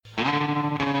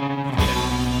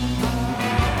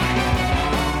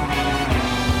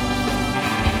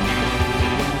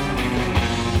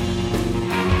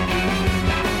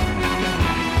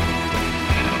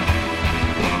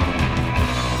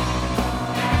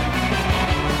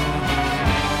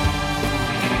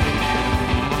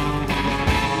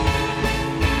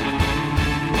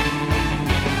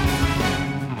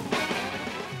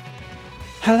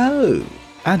Hello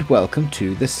and welcome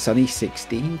to the Sunny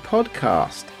 16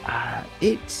 podcast.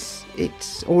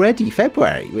 It's already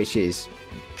February, which is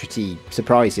pretty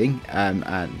surprising and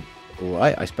all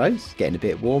right, I suppose. Getting a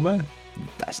bit warmer,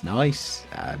 that's nice.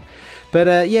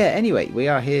 Anyway, we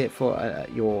are here for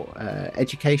your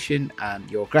education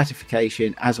and your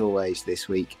gratification, as always, this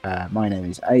week. My name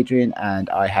is Adrian, and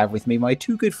I have with me my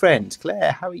two good friends.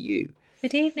 Claire, how are you?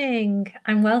 Good evening.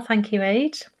 I'm well, thank you,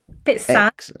 Aid. Bit sad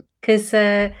Excellent. because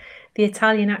the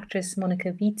Italian actress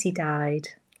Monica Vitti died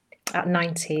at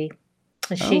 90,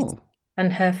 and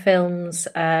and her films.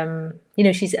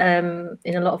 She's in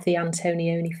a lot of the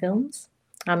Antonioni films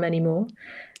and many more.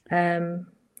 A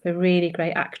really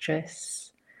great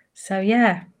actress. So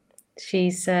yeah,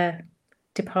 she's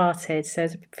departed. So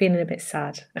feeling a bit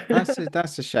sad.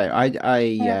 That's a shame.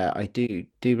 I do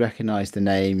recognise the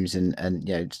names, and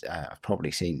I've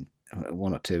probably seen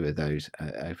one or two of those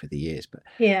over the years, but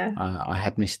Yeah. I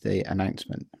had missed the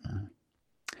announcement.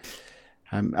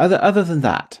 Other than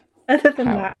that,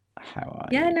 how are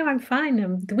you? Yeah, no, I'm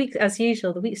fine. The week, as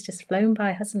usual, the week's just flown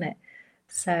by, hasn't it?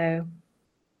 So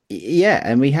Yeah,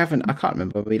 and we haven't. I can't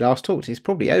remember when we last talked. It's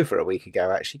probably over a week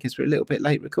ago, actually, because we're a little bit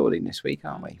late recording this week,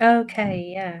 aren't we?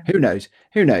 okay, yeah. Who knows?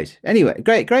 Who knows? Anyway,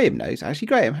 Graham knows. Actually,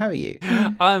 Graham, how are you?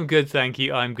 I'm good, thank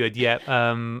you. I'm good. Yeah.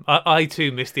 I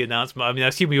too missed the announcement. I mean, I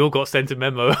assume we all got sent a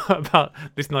memo about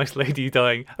this nice lady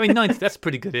dying. I mean, 90. That's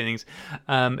pretty good innings.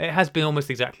 It has been almost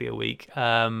exactly a week.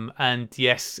 And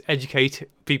yes, educate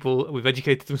people. We've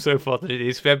educated them so far that it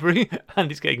is February and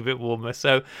it's getting a bit warmer.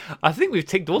 So I think we've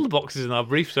ticked all the boxes in our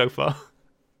brief so far.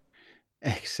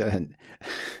 Excellent.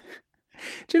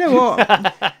 Do you know what?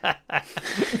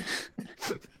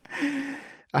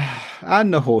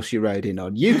 And the horse you're riding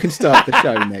on. You can start the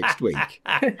show next week.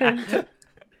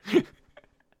 Do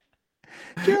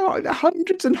you know what?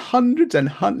 Hundreds and hundreds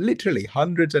and literally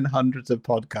hundreds and hundreds of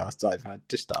podcasts I've had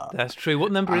to start. That's true.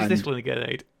 What number is this one again,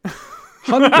 Aid?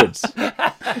 Hundreds.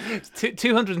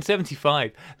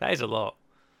 275. That is a lot.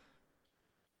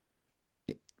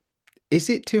 Is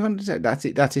it 200? That's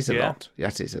it. That is a Yeah. lot.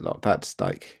 That is a lot. That's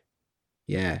like,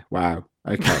 yeah, wow.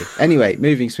 Okay. Anyway,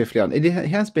 moving swiftly on. It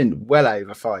has been well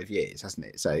over 5 years, hasn't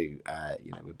it? So,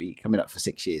 we'll be coming up for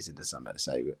 6 years in the summer.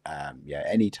 So,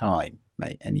 any time,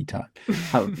 mate, any time.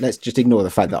 Let's just ignore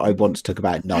the fact that I once took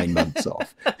about 9 months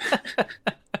off,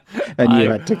 and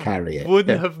you had to carry it.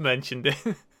 Wouldn't have mentioned it.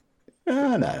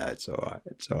 No, it's all right.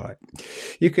 It's all right.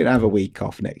 You can have a week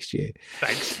off next year.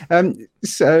 Thanks.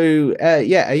 Are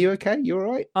you okay? You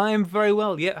all right? I'm very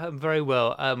well. Yeah, I'm very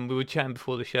well. We were chatting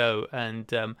before the show,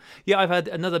 and I've had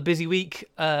another busy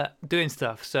week doing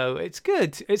stuff, so it's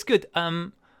good. It's good.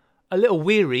 A little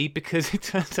weary because it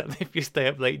turns out that if you stay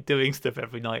up late doing stuff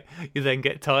every night, you then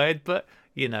get tired. But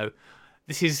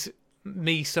this is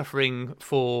me suffering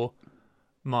for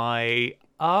my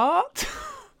art.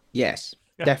 Yes.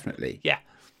 Definitely. Yeah.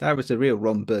 That was a real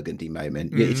Ron Burgundy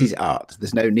moment. Mm-hmm. It is art.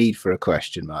 There's no need for a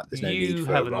question mark. There's no need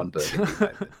for a Ron Burgundy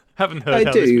moment. Haven't heard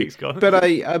how this week's gone. But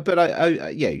you have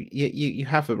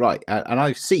a right. And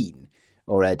I've seen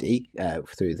already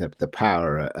through the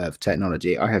power of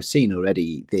technology. I have seen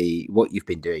already what you've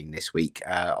been doing this week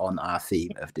on our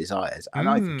theme of desires, and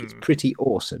I think it's pretty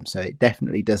awesome. So it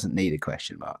definitely doesn't need a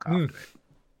question mark after it.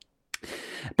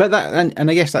 But and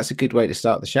I guess that's a good way to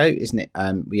start the show, isn't it?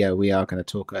 We are going to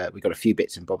talk. We've got a few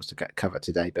bits and bobs to cover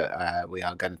today, but we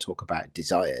are going to talk about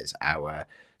desires, our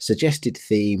suggested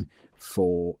theme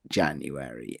for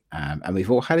January, and we've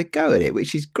all had a go at it,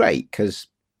 which is great because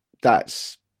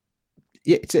it's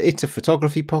a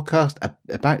photography podcast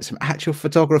about some actual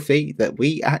photography that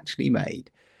we actually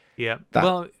made. Yeah.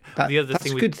 That's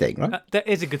a good thing, right? That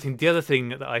is a good thing. The other thing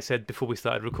that I said before we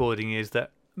started recording is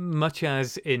that much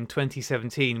as in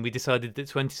 2017, we decided that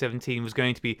 2017 was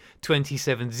going to be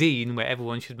 27 zine, where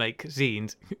everyone should make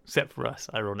zines, except for us,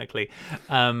 ironically.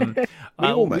 We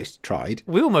almost tried.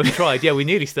 We almost tried. Yeah, we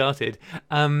nearly started.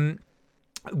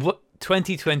 What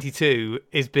 2022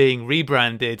 is being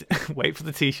rebranded. Wait for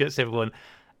the t-shirts, everyone.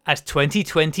 As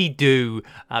 2020 do,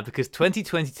 because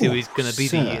 2022 is going to be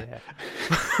the year.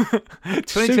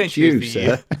 2022 is the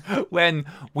year when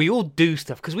we all do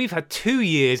stuff, because we've had 2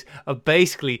 years of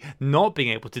basically not being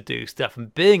able to do stuff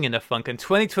and being in a funk, and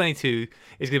 2022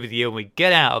 is going to be the year when we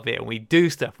get out of it and we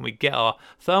do stuff and we get our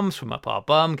thumbs from up our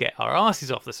bum, get our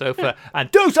asses off the sofa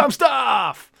and do some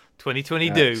stuff.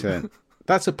 2020 do. Excellent.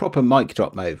 That's a proper mic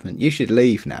drop movement. You should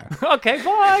leave now. Okay,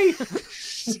 bye.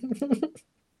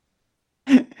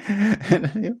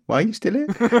 Why are you still here?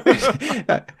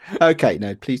 Okay,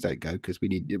 no, please don't go, because we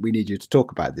need you to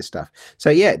talk about this stuff.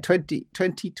 So yeah,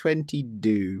 2020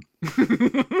 do.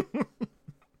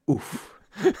 Oof.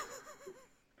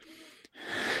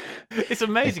 It's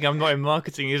amazing I'm not in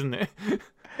marketing, isn't it?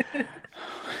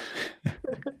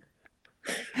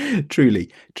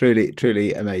 Truly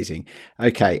amazing.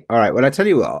 Okay, all right. Well, I tell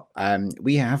you what,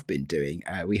 we have been doing,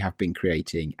 we have been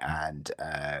creating, and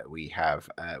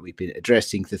we've been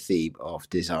addressing the theme of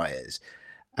desires.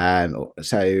 Do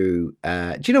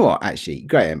you know what? Actually,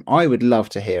 Graham, I would love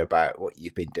to hear about what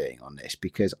you've been doing on this,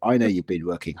 because I know you've been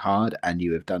working hard and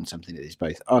you have done something that is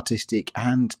both artistic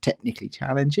and technically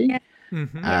challenging.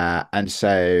 And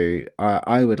so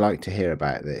I would like to hear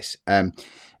about this.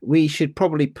 We should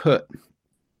probably put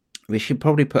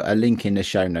a link in the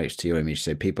show notes to your image,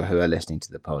 so people who are listening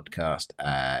to the podcast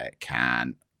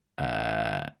can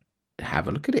have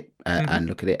a look at it and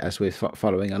look at it as we're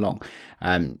following along.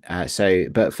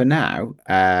 But for now,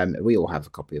 we all have a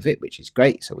copy of it, which is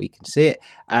great, so we can see it.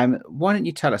 Why don't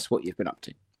you tell us what you've been up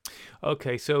to?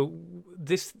 Okay, so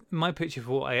my picture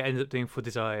for what I ended up doing for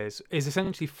Desires is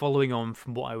essentially following on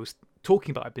from what I was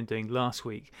talking about I've been doing last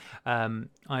week.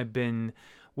 I've been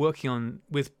working on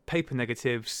with paper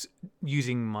negatives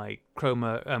using my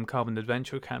Chroma Carbon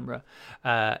Adventure camera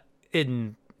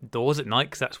indoors at night,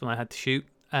 because that's when I had to shoot.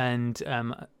 And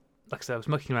like I said, I was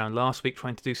mucking around last week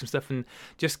trying to do some stuff and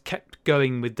just kept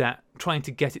going with that, trying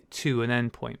to get it to an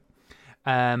end point.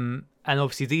 And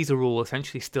obviously these are all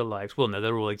essentially still lives. Well, no,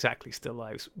 they're all exactly still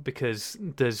lives, because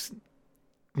there's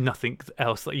nothing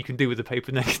else that you can do with the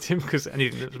paper negative, because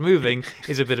anything that's moving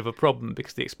is a bit of a problem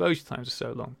because the exposure times are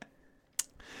so long.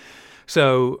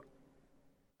 So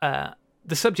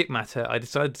the subject matter I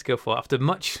decided to go for, after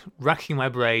much racking my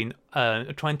brain,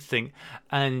 trying to think,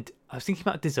 and I was thinking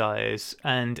about desires,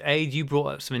 and Aid, you brought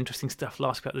up some interesting stuff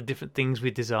last about the different things we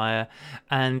desire,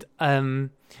 and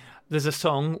there's a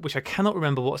song, which I cannot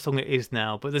remember what song it is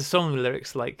now, but there's a song with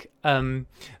lyrics like,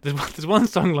 there's one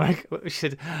song like, which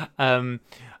said,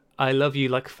 I love you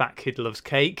like a fat kid loves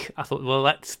cake. I thought, well,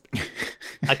 I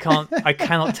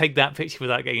cannot take that picture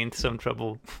without getting into some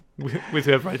trouble with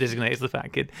whoever I designate as the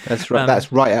fat kid. That's right.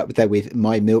 That's right up there with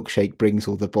my milkshake brings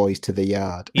all the boys to the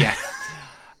yard. Yeah.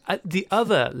 The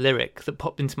other lyric that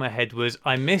popped into my head was,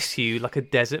 I miss you like a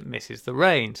desert misses the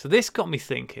rain. So this got me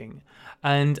thinking,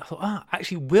 and I thought,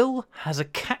 actually, Will has a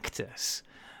cactus.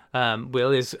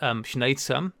 Will is Sinead's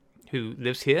son, who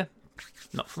lives here.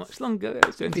 Not for much longer.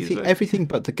 Everything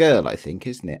but the girl, I think,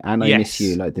 isn't it? And I miss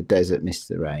you like the desert missed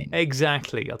the rain.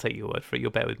 Exactly. I'll take your word for it.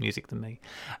 You're better with music than me.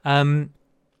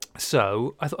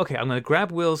 So I thought, okay, I'm going to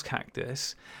grab Will's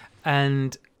cactus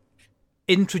and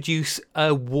introduce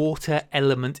a water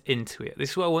element into it.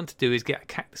 This is what I want to do, is get a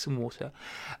cactus and water.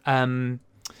 And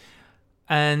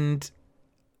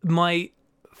my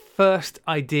first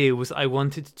idea was I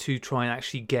wanted to try and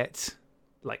actually get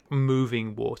like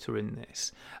moving water in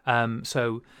this.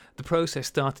 So the process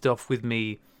started off with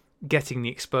me getting the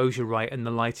exposure right and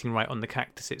the lighting right on the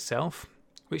cactus itself,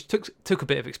 which took a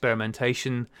bit of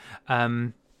experimentation,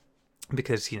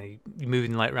 because you're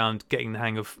moving the light around, getting the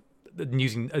hang of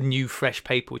using a new fresh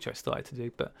paper, which I started to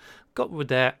do, but got with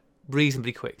that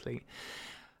reasonably quickly.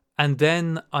 And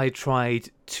then I tried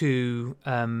to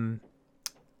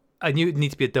I knew it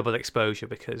needed to be a double exposure,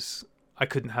 because I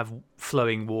couldn't have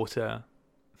flowing water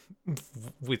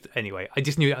I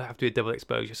just knew I'd have to be a double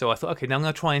exposure. So I thought, okay, now I'm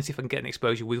going to try and see if I can get an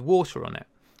exposure with water on it.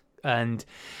 And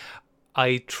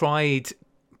I tried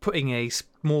putting a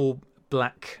small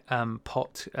black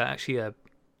pot, actually a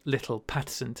little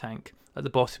Patterson tank at the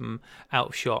bottom, out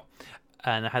of shot,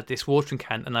 and I had this watering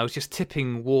can, and I was just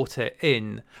tipping water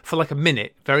in for like a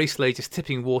minute, very slowly, just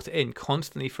tipping water in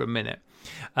constantly for a minute.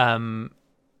 And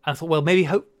I thought, well, maybe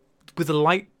with the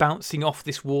light bouncing off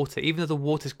this water, even though the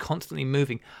water's constantly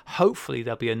moving, hopefully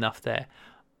there'll be enough there.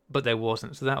 But there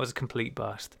wasn't, so that was a complete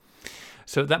bust.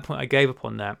 So at that point I gave up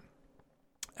on that,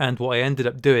 and what I ended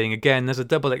up doing, again, as a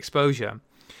double exposure,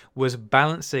 was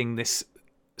balancing this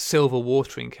silver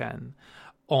watering can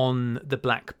on the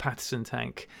black Patterson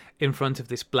tank in front of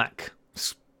this black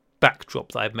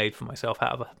backdrop that I've made for myself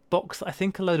out of a box that I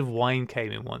think a load of wine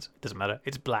came in once. It doesn't matter,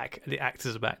 it's black and it acts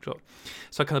as a backdrop.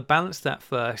 So I kind of balanced that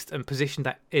first and positioned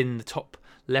that in the top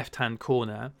left hand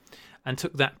corner and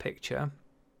took that picture,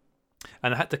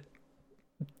 and I had to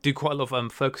do quite a lot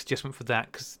of focus adjustment for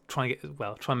that, because try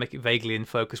and make it vaguely in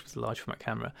focus with the large format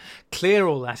camera, clear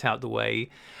all that out the way,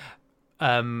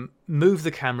 move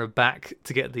the camera back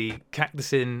to get the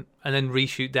cactus in, and then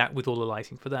reshoot that with all the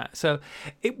lighting for that. So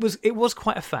it was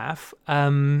quite a faff,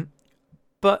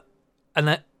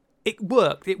 it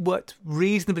worked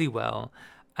reasonably well,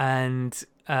 and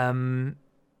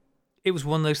it was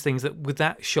one of those things that with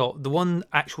that shot, the one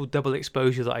actual double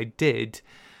exposure that I did,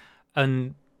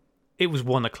 and it was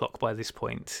 1:00 by this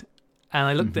point, and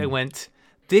I looked at it and went,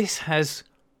 this has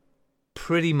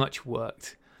pretty much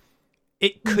worked.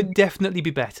 It could definitely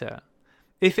be better.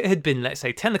 If it had been, let's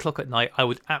say, 10 o'clock at night, I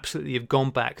would absolutely have gone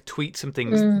back, tweaked some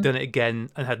things, done it again,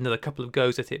 and had another couple of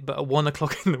goes at it. But at 1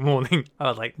 o'clock in the morning, I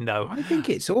was like, no. I think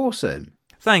it's awesome.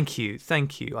 Thank you.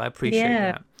 I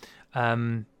appreciate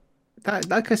that.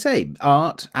 Like I say,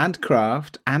 art and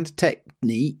craft and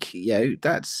technique,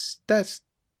 that's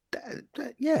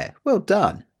well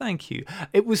done. Thank you.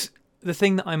 It was the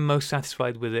thing that I'm most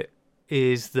satisfied with it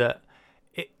is that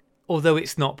although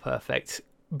it's not perfect,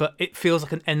 but it feels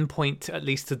like an endpoint, at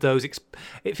least to those.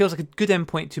 It feels like a good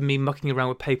endpoint to me mucking around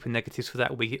with paper negatives for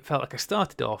that week. It felt like I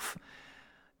started off,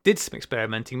 did some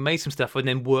experimenting, made some stuff, and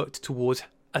then worked towards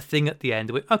a thing at the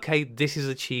end. Went, okay, this has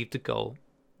achieved a goal.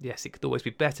 Yes, it could always be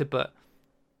better, but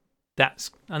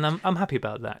I'm happy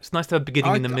about that. It's nice to have a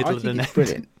beginning in the middle of the end.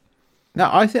 Brilliant. No,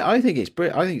 I think it's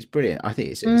brilliant. I think it's brilliant. I think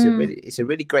it's a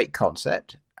really great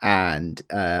concept, and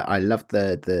I love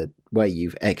the way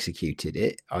you've executed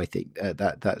it. I think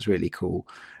that's really cool,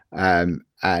 and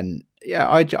yeah,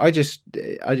 I just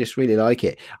really like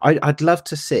it. I'd love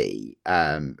to see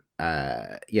the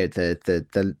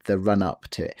run up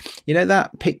to it.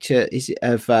 That picture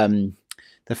of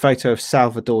the photo of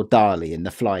Salvador Dali and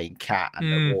the flying cat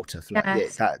and the water fly.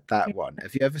 Yes. That one.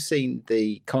 Have you ever seen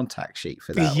the contact sheet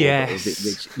for that?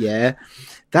 Yes.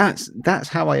 That's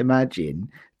how I imagine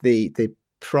the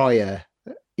prior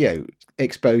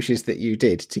exposures that you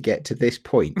did to get to this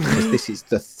point, because this is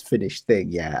the finished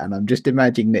thing. And I'm just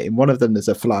imagining that in one of them there's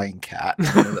a flying cat.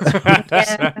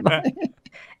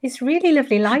 It's really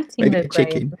lovely lighting, maybe a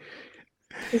chicken,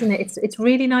 isn't it? It's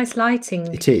really nice lighting.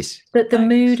 It is. The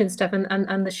mood and stuff,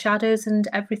 and the shadows and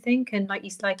everything, and like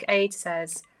Aid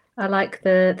says, I like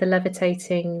the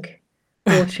levitating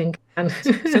watering can.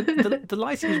 So the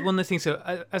lighting is one of the things. So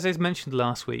as I mentioned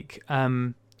last week,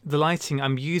 the lighting,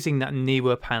 I'm using that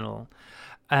Neewer panel,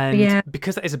 and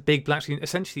because that is a big black screen,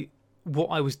 essentially what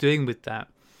I was doing with that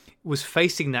was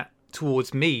facing that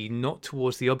towards me, not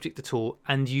towards the object at all,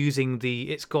 and using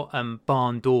it's got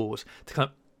barn doors to kind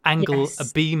of angle a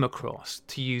beam across,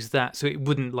 to use that so it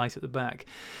wouldn't light at the back.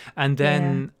 And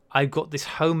then I got this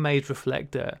homemade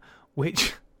reflector,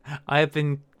 which I have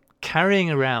been carrying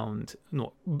around.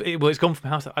 It's gone from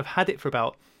house. I've had it for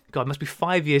about, it must be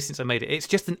 5 years since I made it. It's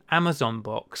just an Amazon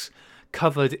box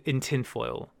covered in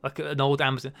tinfoil, like an old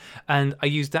Amazon, and I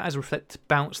used that as a reflector to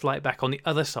bounce light back on the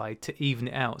other side to even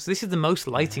it out. So this is the most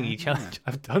lighting challenge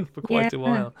I've done for quite a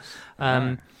while.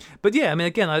 But yeah, I mean,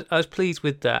 again, I was pleased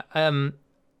with that.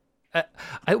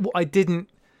 What I didn't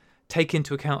take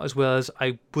into account as well as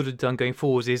I would have done going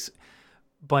forwards is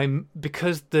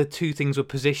because the two things were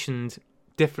positioned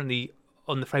differently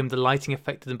on the frame, the lighting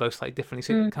affected them both slightly differently.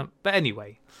 So but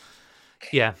anyway,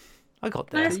 I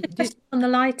got there. On the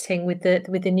lighting with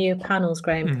the new panels,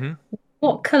 Graham,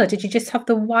 what colour did you just have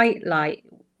the white light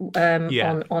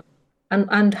on?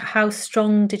 And how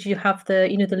strong did you have the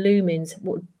the lumens?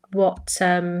 What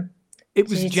it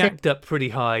was jacked up pretty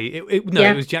high. It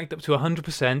was jacked up to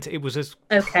 100%. It was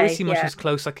pretty much as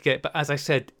close as I could get. But as I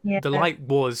said, the light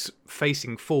was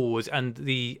facing forward, and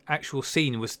the actual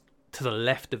scene was to the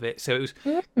left of it, so it was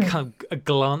kind of a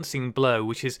glancing blow,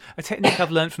 which is a technique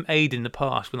I've learned from Aid in the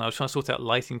past when I was trying to sort out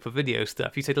lighting for video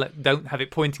stuff. He said, don't have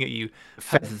it pointing at you.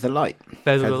 Feather the light.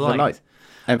 Feather the light.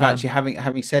 And actually,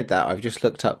 having said that, I've just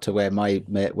looked up to where my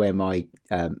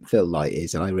fill light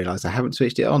is, and I realised I haven't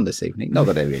switched it on this evening. Not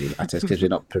that it really matters because we're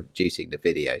not producing the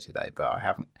video today, but I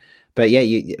haven't. But yeah,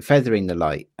 you feathering the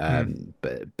light.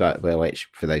 But which,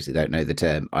 for those that don't know the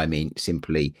term, I mean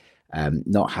simply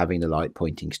not having the light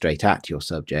pointing straight at your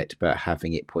subject, but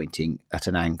having it pointing at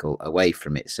an angle away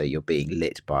from it, so you're being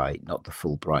lit by not the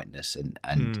full brightness,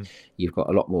 and you've got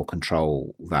a lot more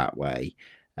control that way.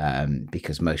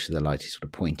 Because most of the light is sort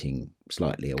of pointing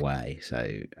slightly away, so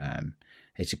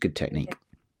it's a good technique.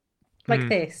 Like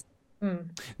this.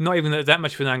 Not even that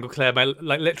much of an angle, Claire, but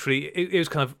like literally, it was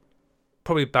kind of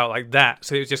probably about like that.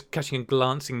 So it was just catching a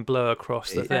glancing blow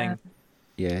across the thing.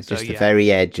 Yeah, just the very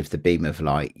edge of the beam of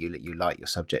light. You light your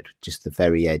subject with just the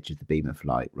very edge of the beam of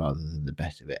light rather than the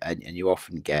best of it, and you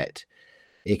often get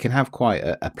it can have quite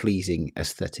a pleasing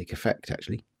aesthetic effect,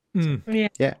 actually.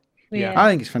 Yeah, I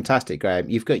think it's fantastic, Graham.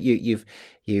 You've really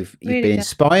been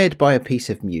inspired by a piece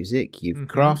of music. You've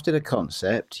crafted a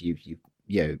concept.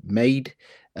 You've made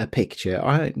a picture.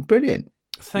 I think brilliant.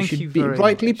 Thank you. Be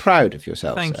rightly proud of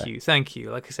yourself. Thank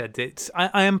you. Like I said,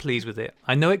 I am pleased with it.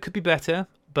 I know it could be better,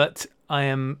 but I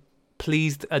am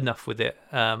pleased enough with it.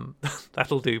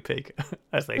 That'll do, pig,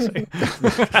 as they say.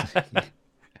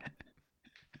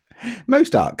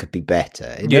 Most art could be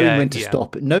better. Knowing when to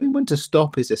stop. Knowing when to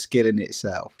stop is a skill in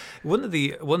itself. One of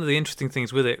the interesting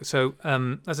things with it. So,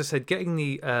 as I said, getting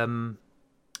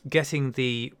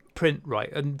the print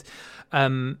right, and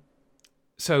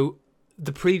so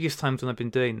the previous times when I've been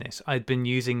doing this, I'd been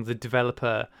using the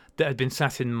developer that had been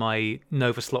sat in my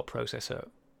Nova slot processor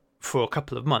for a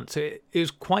couple of months. It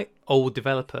was quite old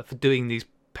developer for doing these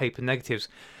paper negatives,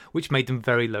 which made them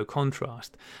very low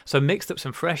contrast. So I mixed up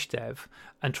some fresh dev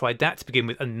and tried that to begin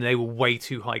with, and they were way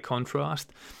too high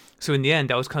contrast. So in the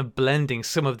end, I was kind of blending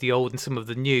some of the old and some of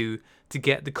the new to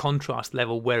get the contrast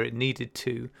level where it needed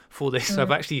to for this. So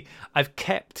I've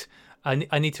kept,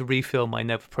 I need to refill my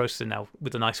Nova processor now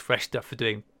with a nice fresh stuff for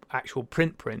doing actual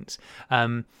prints.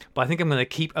 But I think I'm going to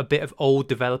keep a bit of old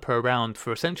developer around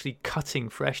for essentially cutting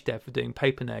fresh dev for doing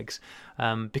paper negs,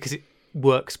 because it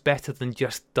works better than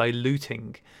just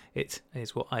diluting it,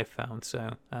 is what I've found.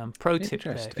 So pro tip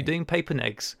there, if you're doing paper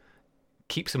negs,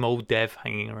 keep some old dev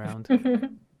hanging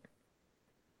around.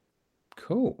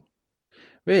 Cool.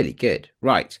 Really good.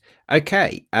 Right.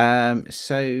 Okay.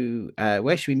 So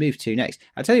where should we move to next?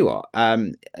 I'll tell you what.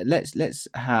 Let's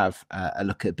have a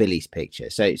look at Billy's picture.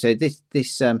 So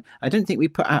this I don't think we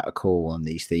put out a call on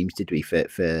these themes, did we?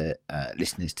 For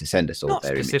listeners to send us all not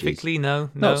their specifically,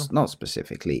 images. No. Not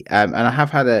specifically. And I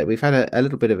have we've had a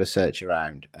little bit of a search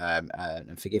around.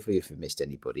 And forgive me if I missed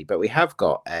anybody, but we have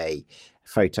got a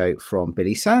photo from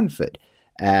Billy Sanford.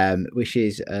 Which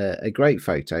is a great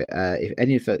photo. If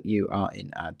any of you are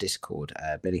in our Discord,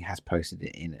 Billy has posted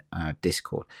it in our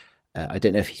Discord. I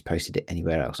don't know if he's posted it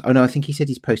anywhere else. Oh no, I think he said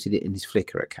he's posted it in his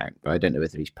Flickr account, but I don't know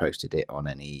whether he's posted it on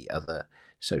any other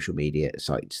social media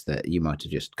sites that you might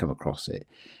have just come across it.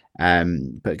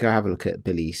 But go have a look at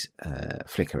Billy's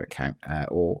Flickr account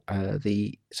or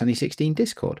the Sunny 16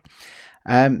 Discord.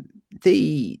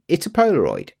 It's a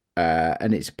Polaroid,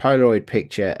 and it's a Polaroid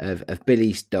picture of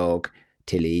Billy's dog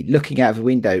Tilly looking out of a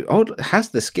window. Has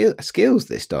the skills,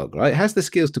 this dog, right? Has the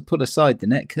skills to pull aside the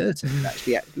net curtain and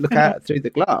actually look out through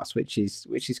the glass, which is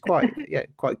quite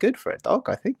good for a dog,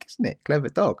 I think, isn't it? Clever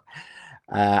dog.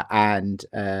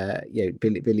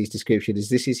 Billy's description is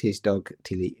this is his dog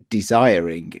Tilly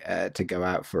desiring to go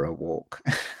out for a walk.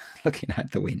 Looking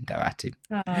out the window at him,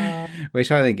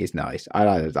 which I think is nice. I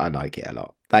like it a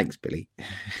lot. Thanks, Billy.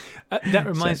 That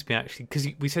reminds me, actually, because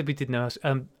we said we did know.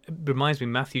 Reminds me,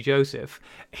 Matthew Joseph.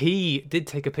 He did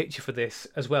take a picture for this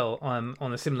as well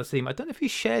on a similar theme. I don't know if he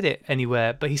shared it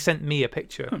anywhere, but he sent me a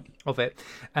picture of it,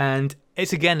 and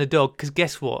it's again a dog. Because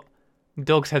guess what?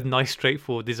 Dogs have nice,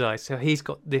 straightforward designs. So he's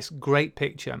got this great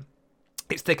picture.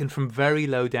 It's taken from very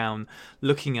low down,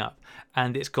 looking up,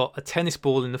 and it's got a tennis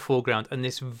ball in the foreground and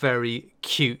this very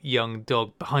cute young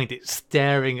dog behind it,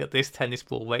 staring at this tennis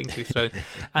ball, waiting to be thrown.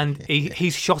 And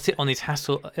he's shot it on his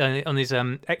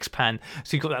X-Pan,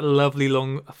 so you've got that lovely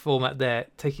long format there,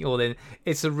 taking it all in.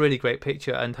 It's a really great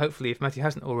picture, and hopefully, if Matthew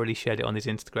hasn't already shared it on his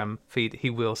Instagram feed, he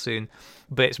will soon.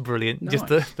 But it's brilliant. Nice.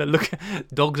 Just the look,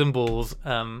 dogs and balls.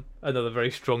 Another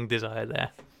very strong desire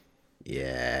there.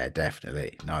 Yeah,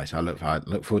 definitely. Nice. I look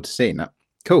forward to seeing that.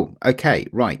 Cool. Okay,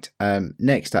 right.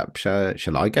 Next up, shall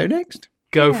I go next?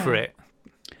 Go for it.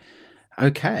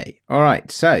 Okay. All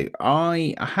right. So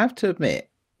I have to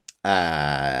admit,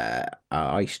 I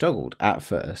struggled at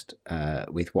first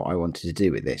with what I wanted to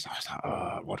do with this. I was like,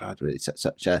 what I do? It's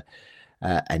such a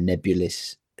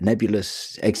nebulous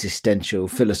existential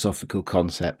philosophical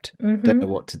concept. Mm-hmm. Don't know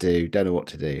what to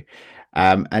do.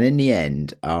 And in the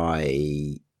end,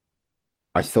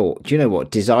 I thought, do you know what?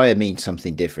 Desire means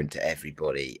something different to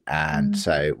everybody. And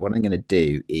so what I'm going to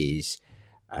do is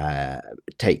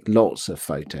take lots of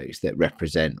photos that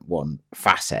represent one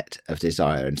facet of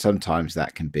desire. And sometimes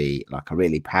that can be like a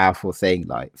really powerful thing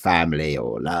like family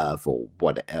or love or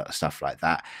stuff like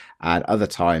that. And other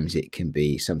times it can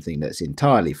be something that's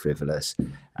entirely frivolous.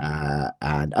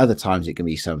 And other times it can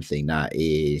be something that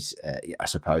is, I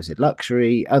suppose, a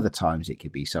luxury. Other times it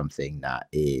could be something that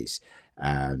is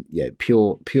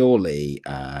purely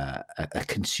a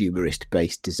consumerist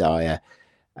based desire.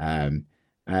 I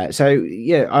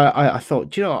thought,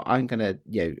 do you know what? I'm gonna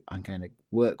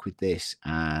work with this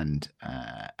and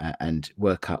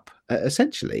work up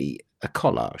essentially a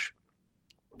collage.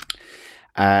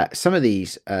 Some of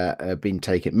these have been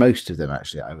taken, most of them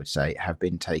actually, I would say, have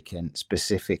been taken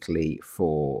specifically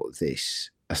for this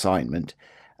assignment.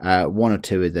 One or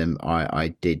two of them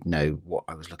I did know what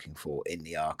I was looking for in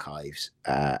the archives,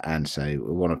 and so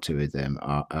one or two of them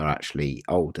are actually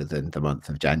older than the month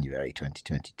of January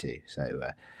 2022. So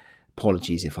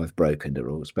apologies if I've broken the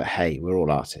rules, but hey, we're all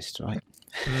artists, right?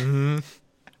 Mm-hmm.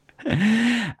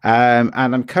 And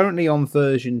I'm currently on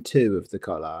version 2 of the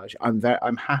collage.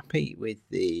 I'm happy with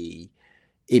the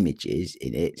images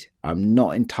in it. I'm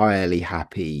not entirely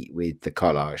happy with the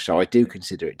collage, so I do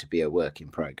consider it to be a work in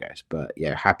progress. But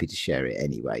yeah, happy to share it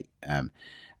anyway.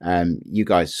 You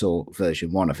guys saw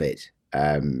version 1 of it.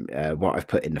 What I've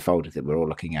put in the folder that we're all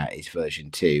looking at is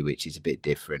version 2, which is a bit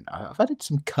different. I've added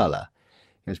some color.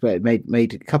 It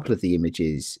made a couple of the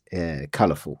images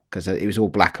colorful because it was all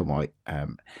black and white.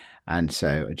 And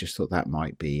so I just thought that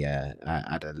might be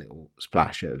add a little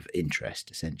splash of interest,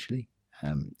 essentially,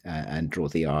 and draw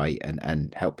the eye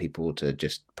and help people to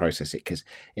just process it. Because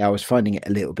I was finding it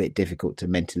a little bit difficult to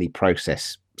mentally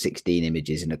process 16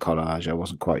 images in a collage. I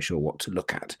wasn't quite sure what to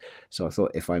look at. So I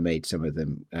thought if I made some of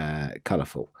them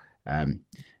colorful, then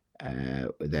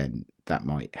that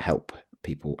might help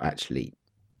people actually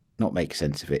not make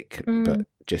sense of it, but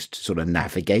just sort of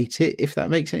navigate it, if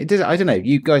that makes sense. I don't know.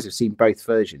 You guys have seen both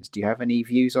versions. Do you have any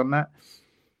views on that?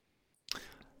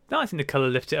 No, I think the colour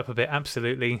lifts it up a bit.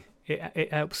 Absolutely,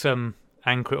 it helps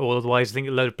anchor it all. Otherwise, I think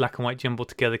a load of black and white jumbled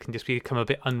together can just become a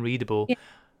bit unreadable. Yeah.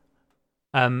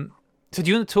 So do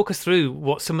you want to talk us through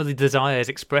what some of the desires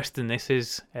expressed in this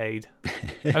is, Aid?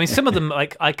 I mean, some of them,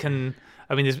 like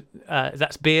there's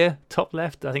that's beer, top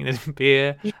left. I think there's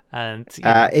beer, and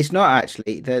it's not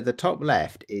actually. The top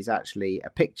left is actually a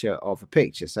picture of a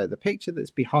picture. So the picture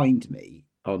that's behind me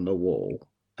on the wall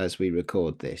as we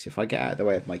record this, if I get out of the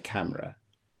way of my camera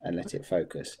and let it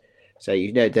focus. So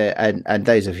and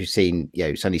those of you who've seen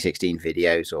Sunny 16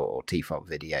 videos or TFOP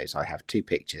videos, I have 2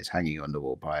 pictures hanging on the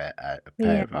wall by a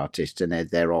pair of artists, and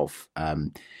they're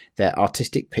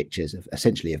artistic pictures of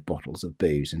essentially of bottles of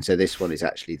booze. And so this one is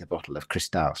actually the bottle of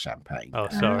Cristal champagne. Oh,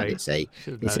 sorry, it's a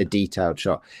detailed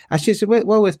shot. Actually, it's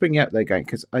well worth bringing up though, going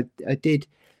because I did.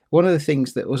 One of the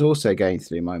things that was also going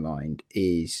through my mind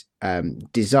is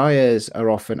desires are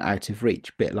often out of reach,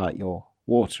 a bit like your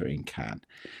watering can.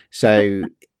 So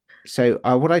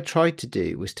what I tried to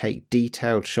do was take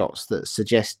detailed shots that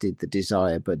suggested the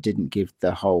desire but didn't give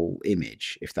the whole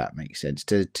image, if that makes sense.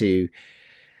 To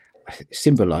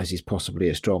symbolize is possibly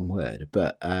a strong word,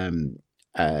 but is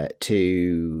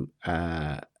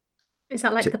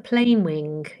that like the plane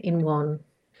wing in one?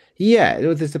 Yeah,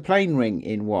 there's the plane ring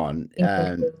in one,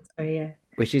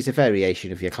 which is a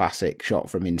variation of your classic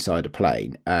shot from inside a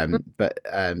plane.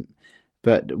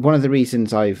 But one of the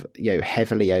reasons I've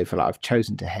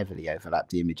chosen to heavily overlap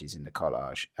the images in the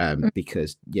collage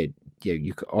because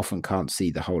you often can't see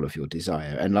the whole of your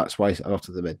desire, and that's why a lot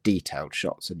of them are detailed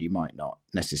shots, and you might not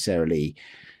necessarily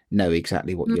know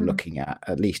exactly what you're looking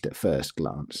at least at first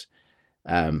glance.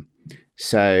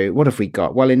 So what have we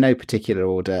got? Well, in no particular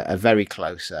order, a very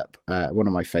close up. One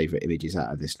of my favorite images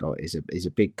out of this lot is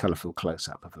a big colourful close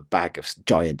up of a bag of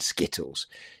giant Skittles,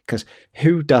 because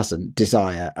who doesn't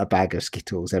desire a bag of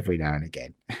Skittles every now and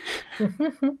again?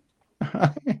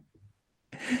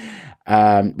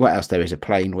 What else? There is a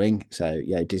plane wing, so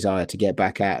desire to get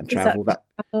back out and travel.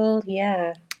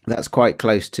 That's quite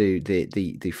close to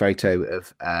the photo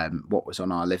of what was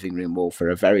on our living room wall for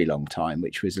a very long time,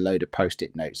 which was a load of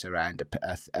post-it notes around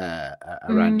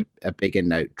a bigger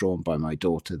note drawn by my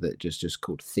daughter that just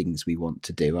called "Things We Want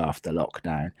to Do After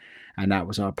Lockdown," and that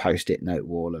was our post-it note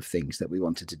wall of things that we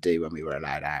wanted to do when we were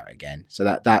allowed out again. So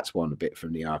that's one a bit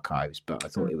from the archives, but I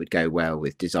thought it would go well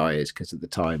with desires because at the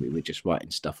time we were just writing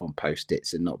stuff on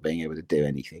post-its and not being able to do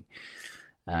anything.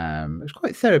 It's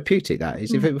quite therapeutic, that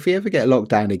is. If you ever get locked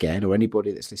down again, or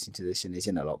anybody that's listening to this and is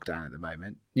in a lockdown at the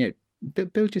moment,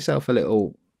 build yourself a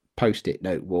little post-it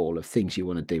note wall of things you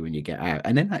want to do when you get out,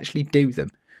 and then actually do them,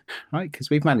 right? Because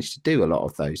we've managed to do a lot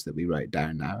of those that we wrote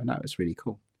down now, and that was really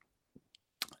cool.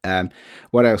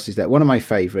 What else is there? One of my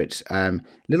favorites, a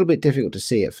little bit difficult to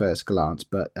see at first glance,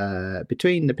 but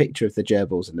between the picture of the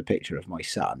gerbils and the picture of my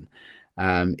son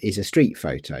is a street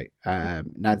photo.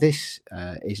 Now this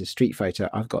is a street photo.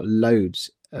 I've got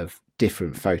loads of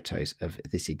different photos of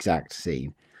this exact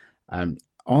scene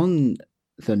on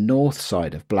the north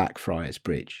side of Blackfriars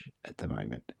Bridge at the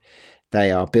moment.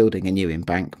 They are building a new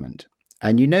embankment,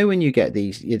 and when you get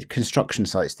these construction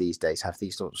sites these days have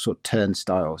these sort of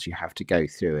turnstiles you have to go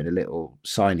through, and a little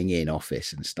signing in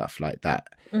office and stuff like that.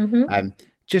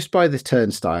 Just by the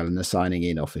turnstile and the signing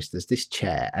in office, there's this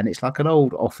chair, and it's like an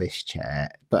old office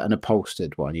chair, but an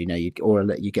upholstered one, you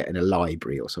get in a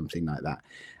library or something like that.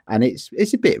 And it's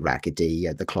a bit raggedy.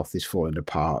 The cloth is falling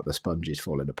apart, the sponge is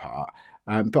falling apart.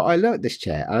 But I like this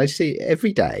chair. I see it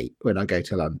every day when I go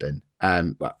to London.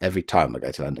 Well, every time I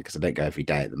go to London, because I don't go every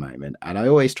day at the moment. And I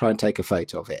always try and take a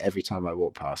photo of it every time I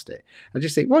walk past it. I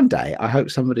just think one day I hope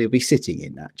somebody will be sitting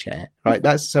in that chair. Right.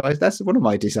 That's one of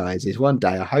my desires, is one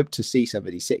day I hope to see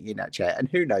somebody sitting in that chair. And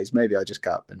who knows, maybe I'll just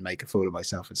go up and make a fool of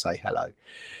myself and say hello.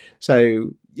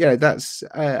 So that's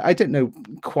I don't know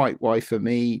quite why for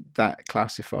me that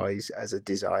classifies as a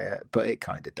desire, but it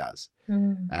kind of does.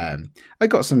 I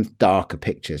got some darker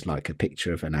pictures, like a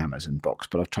picture of an Amazon box,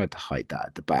 but I've tried to hide that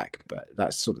at the back. But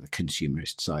that's sort of the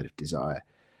consumerist side of desire.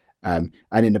 And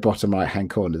in the bottom right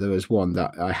hand corner, there was one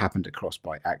that I happened across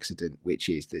by accident, which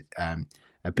is that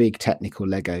a big technical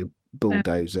Lego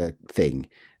bulldozer thing,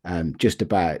 just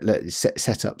about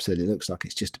set up so that it looks like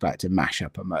it's just about to mash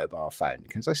up a mobile phone.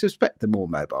 Because I suspect the more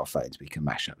mobile phones we can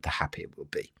mash up, the happier we'll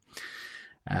be.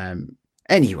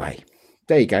 Anyway,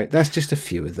 there you go. That's just a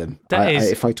few of them.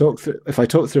 If I talk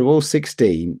through all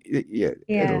 16,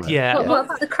 What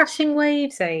about the crashing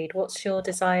waves, Aid? What's your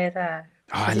desire there?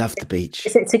 Oh, I love the beach.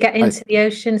 Is it to get into the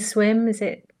ocean, swim? Is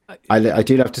it? I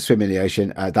do love to swim in the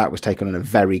ocean. That was taken on a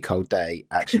very cold day,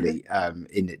 actually,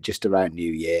 in just around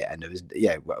New Year, and it was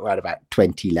we had about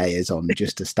 20 layers on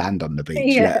just to stand on the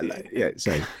beach.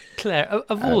 So Claire,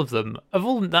 of all of them,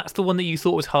 that's the one that you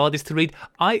thought was hardest to read.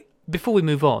 Before we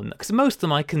move on, because most of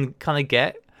them I can kind of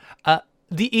get.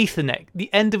 The Ethernet, the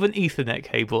end of an Ethernet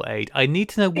cable, Aid. I need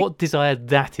to know what desire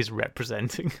that is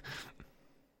representing.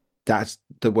 That's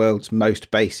the world's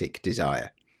most basic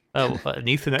desire. Oh, an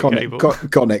Ethernet cable.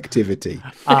 Connectivity.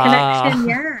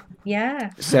 Connection,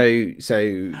 yeah. So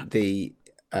the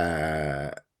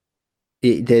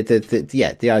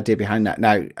idea behind that.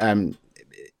 Now,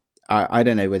 I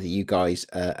don't know whether you guys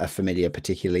are familiar,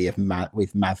 particularly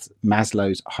with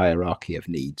Maslow's hierarchy of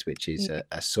needs, which is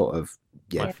a sort of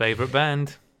my favorite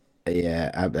band.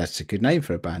 Yeah, that's a good name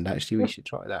for a band. Actually, we should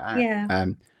try that out. Yeah.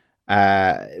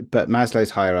 But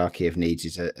Maslow's hierarchy of needs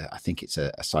is I think it's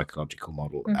a psychological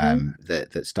model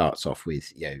that starts off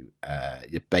with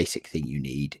the basic thing you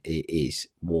need is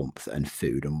warmth and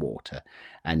food and water,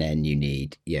 and then you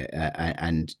need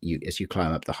and you as you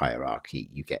climb up the hierarchy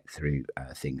you get through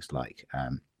things like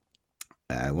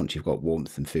once you've got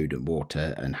warmth and food and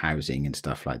water and housing and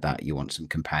stuff like that, you want some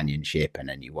companionship, and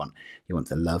then you want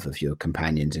the love of your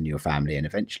companions and your family, and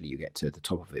eventually you get to the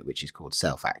top of it, which is called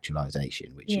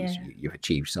self-actualization, which is you've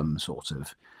achieved some sort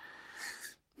of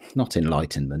not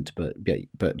enlightenment, but you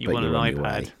want you're an on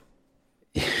iPad.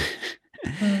 Your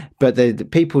way. But the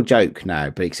people joke now,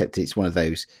 but except it's one of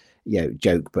those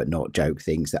joke but not joke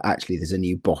things, that actually there's a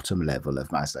new bottom level of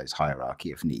Maslow's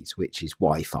hierarchy of needs, which is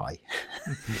Wi-Fi.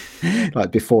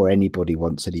 Like before anybody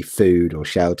wants any food or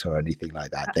shelter or anything like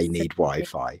that, they need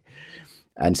Wi-Fi.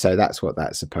 And so that's what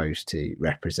that's supposed to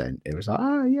represent. It was like,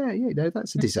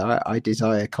 that's a desire. I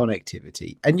desire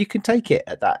connectivity. And you can take it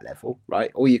at that level,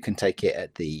 right? Or you can take it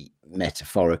at the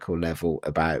metaphorical level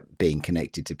about being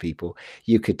connected to people.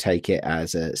 You could take it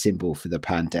as a symbol for the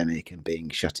pandemic and being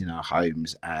shut in our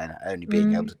homes and only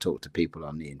being able to talk to people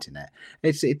on the internet.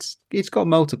 It's got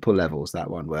multiple levels.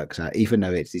 That one works out, even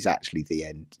though it's actually the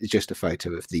end. It's just a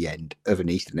photo of the end of an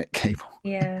Ethernet cable.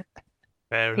 Yeah.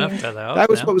 Fair enough. That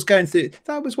was what was going through.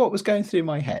 That was what was going through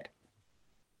my head.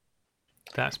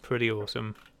 That's pretty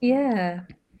awesome. Yeah.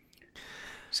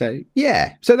 So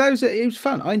it was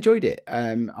fun. I enjoyed it.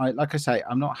 Like I say,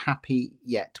 I'm not happy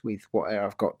yet with what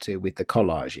I've got to with the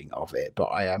collaging of it, but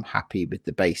I am happy with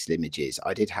the base images.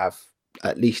 I did have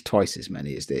at least twice as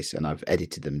many as this, and I've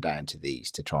edited them down to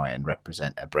these to try and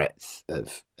represent a breadth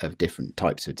of different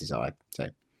types of design. So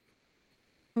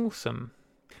awesome.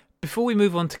 Before we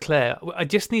move on to Claire, I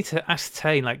just need to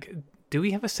ascertain, do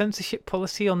we have a censorship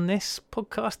policy on this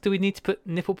podcast? Do we need to put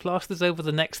nipple plasters over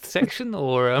the next section,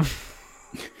 or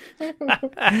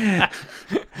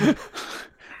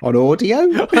on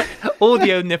audio?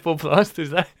 Audio nipple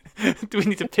plasters. Do we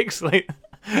need to pixelate?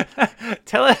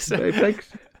 Tell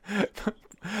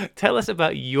us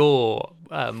about your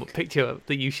picture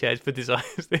that you shared for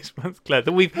Desires this month, Claire.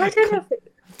 That we've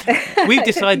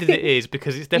decided it is,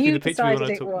 because it's definitely the picture we want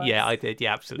to talk. Yeah, I did.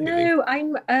 Yeah, absolutely. No,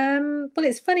 I'm. Well,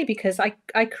 it's funny because I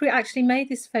actually made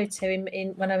this photo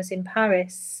in when I was in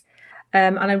Paris,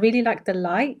 and I really liked the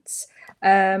lights.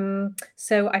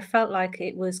 So I felt like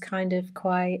it was kind of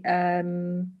quite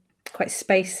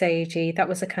space sagey. That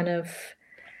was a kind of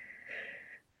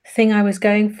thing I was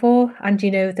going for. And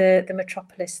the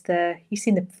Metropolis. You've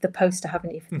seen the poster,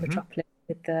 haven't you, for the Metropolis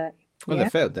with the.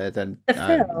 The film, the film,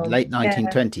 late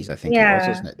 1920s, I think it was,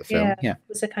 wasn't it? The film, it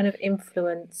was a kind of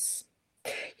influence.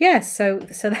 Yeah, so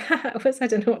that was, I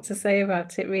don't know what to say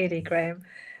about it really, Graham.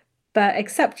 But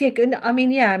except, it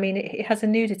has a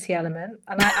nudity element,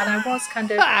 and I was kind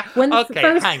of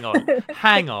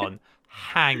hang on.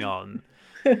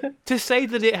 To say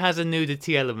that it has a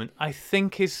nudity element, I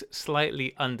think is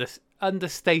slightly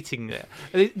understating it.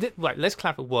 Right, let's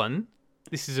clarify. One.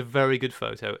 This is a very good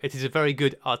photo. It is a very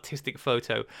good artistic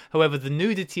photo. However, the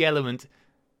nudity element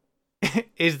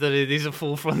is that it is a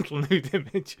full frontal nude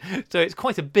image. So it's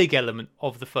quite a big element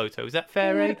of the photo. Is that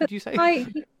fair, Ray? Did you say?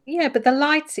 But the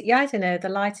light, I don't know, the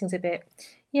lighting's a bit,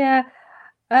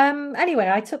 Anyway,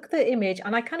 I took the image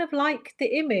and I kind of liked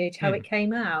the image, how it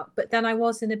came out, but then I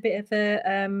was in a bit of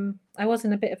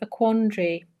a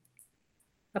quandary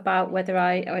about whether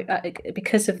I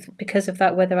because of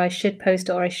that, whether I should post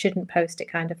it or I shouldn't post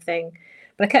it, kind of thing.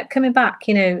 But I kept coming back,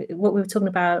 what we were talking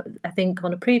about, I think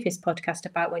on a previous podcast,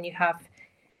 about when you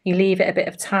leave it a bit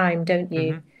of time, don't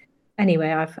you? Mm-hmm. Anyway,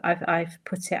 I've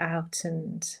put it out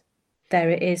and there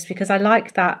it is, because I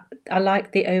like that. I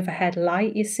like the overhead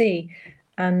light, you see,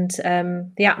 and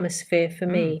the atmosphere for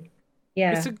me.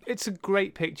 Yeah, it's a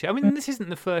great picture. I mean, this isn't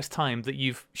the first time that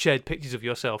you've shared pictures of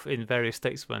yourself in various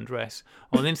states of undress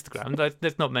on Instagram.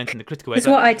 Let's not mention the critical way. It's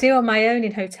what I do on my own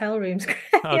in hotel rooms.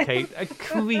 Okay,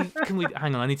 can we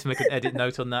hang on? I need to make an edit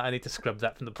note on that. I need to scrub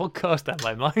that from the podcast out of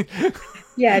my mind.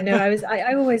 Yeah, no,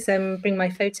 I always bring my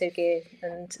photo gear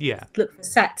and look for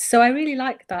sets. So I really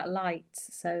like that light.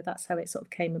 So that's how it sort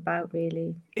of came about,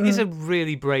 really. It is a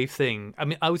really brave thing. I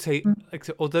mean, I would say,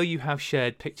 although you have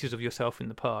shared pictures of yourself in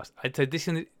the past, I'd say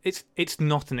it's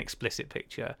not an explicit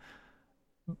picture,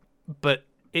 but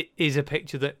it is a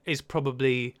picture that is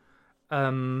probably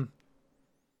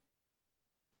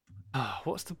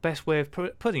what's the best way of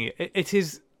putting it? It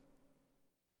is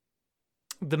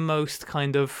the most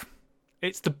kind of,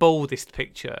 it's the boldest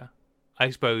picture,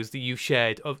 I suppose, that you've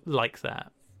shared of like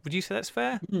that. Would you say that's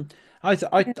fair? I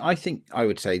think I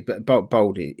would say, but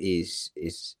bold is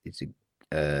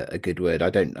a good word. I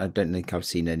don't think I've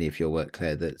seen any of your work,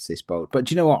 Claire, that's this bold. But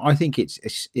do you know what? I think it's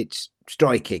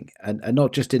striking, and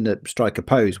not just in the strike a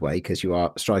pose way, because you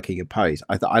are striking a pose.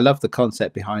 I love the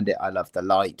concept behind it. I love the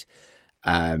light.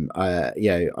 I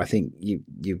think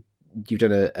you've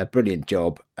done a brilliant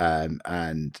job.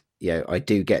 And I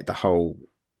do get the whole,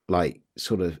 like,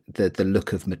 sort of the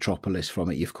look of Metropolis from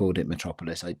it. You've called it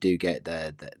Metropolis. I do get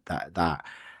that.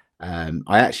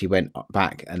 I actually went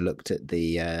back and looked at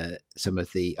the some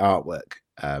of the artwork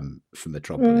for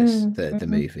Metropolis, the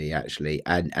movie, actually,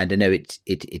 and I know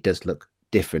it does look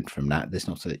different from that. There's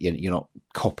not you're not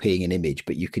copying an image,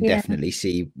 but you can definitely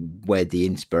see where the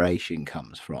inspiration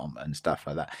comes from and stuff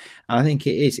like that. And I think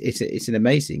it's an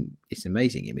amazing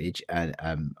image, and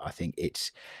I think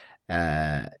it's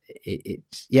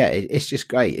just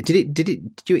great.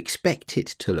 Did you expect it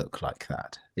to look like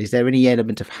that? Is there any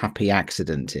element of happy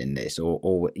accident in this,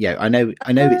 or I know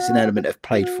it's an element of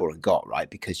played for and got, right,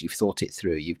 because you've thought it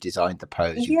through, you've designed the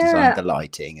pose, you've designed the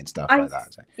lighting and stuff like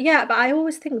that. So. Yeah, but I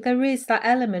always think there is that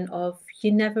element of,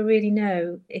 you never really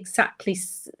know exactly,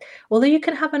 although you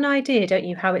can have an idea, don't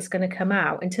you, how it's going to come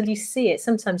out until you see it.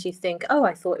 Sometimes you think, oh,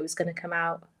 I thought it was going to come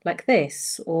out like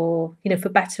this, or for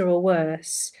better or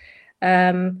worse.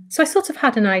 So I sort of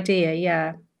had an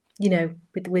idea,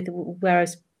 with where I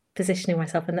was positioning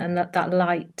myself and that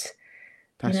light.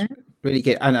 That's really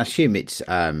good. And I assume it's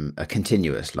a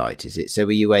continuous light, is it? So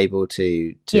were you able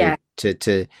to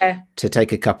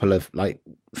take a couple of, like,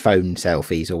 phone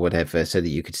selfies or whatever, so that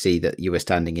you could see that you were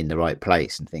standing in the right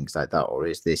place and things like that? Or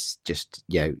is this just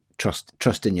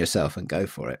trust in yourself and go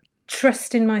for it?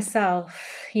 Trust in myself,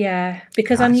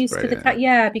 because I'm used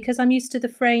to because I'm used to the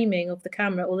framing of the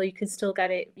camera, although you can still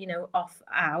get it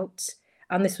out,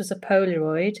 and this was a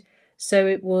Polaroid, so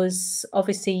it was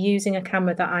obviously using a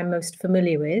camera that I'm most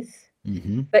familiar with.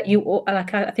 But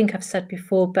I think I've said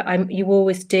before, but you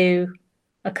always do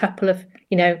a couple of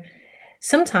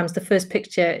sometimes the first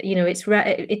picture, it's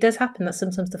rare. It does happen that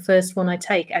sometimes the first one I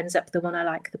take ends up the one I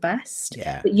like the best.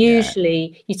 But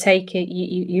usually you take it,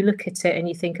 you look at it and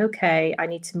you think, okay, I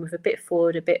need to move a bit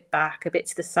forward, a bit back, a bit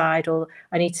to the side, or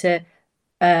I need to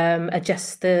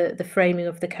adjust the framing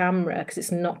of the camera because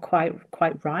it's not quite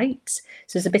right.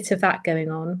 So there's a bit of that going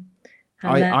on.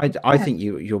 I think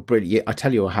you're brilliant. I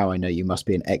tell you how I know you must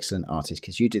be an excellent artist,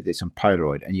 because you did this on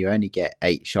Polaroid and you only get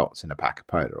 8 shots in a pack of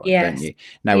Polaroid, don't you?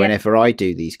 Now, whenever I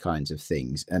do these kinds of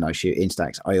things and I shoot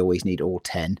Instax, I always need all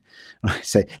 10.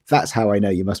 So that's how I know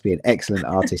you must be an excellent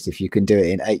artist if you can do it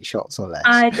in 8 shots or less.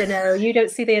 I don't know. You don't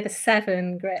see the other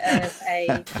 7,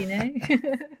 8,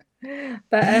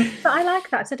 But I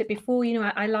like that. I've said it before.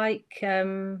 I like.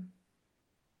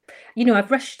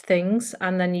 I've rushed things,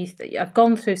 and then I've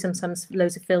gone through sometimes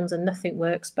loads of films and nothing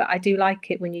works. But I do like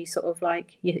it when you sort of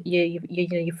like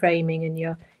you're framing and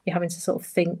you're having to sort of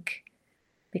think,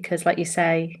 because, like you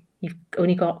say, you've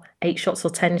only got 8 shots or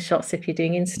 10 shots if you're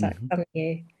doing Instax, haven't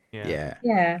you?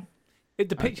 Yeah.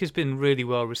 The picture's been really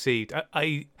well received.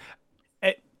 I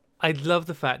love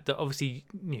the fact that obviously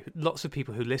lots of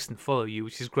people who listen follow you,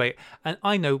 which is great. And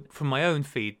I know from my own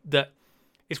feed that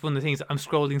it's one of the things that I'm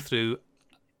scrolling through.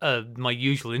 my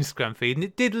usual Instagram feed, and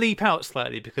it did leap out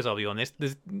slightly because I'll be honest,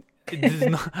 there's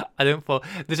not, I don't follow.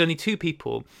 There's only two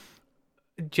people,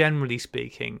 generally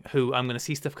speaking, who I'm going to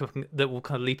see stuff coming that will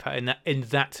kind of leap out in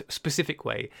that specific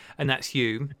way, and that's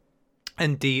you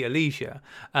and Dee Alicia.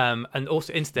 And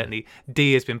also, incidentally,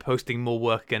 Dee has been posting more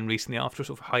work again recently after a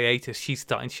sort of hiatus. She's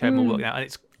starting to share more work now, and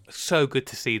it's so good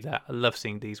to see that. I love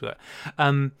seeing Dee's work.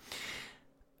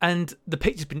 And the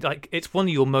picture's been like, it's one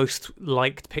of your most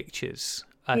liked pictures,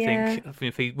 I think, from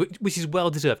your feed, which is well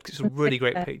deserved because it's a really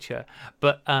great picture.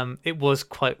 But it was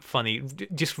quite funny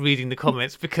just reading the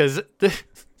comments because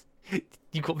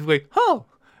you got people going, oh,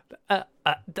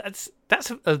 that's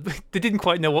they didn't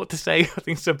quite know what to say. I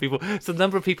think some people, so the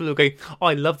number of people who are going, oh,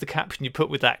 I love the caption you put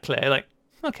with that, Claire. Like,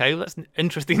 okay, well, that's an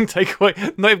interesting takeaway.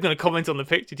 I'm not even going to comment on the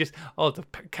picture, just, oh, the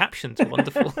caption's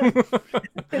wonderful.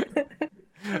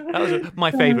 That was my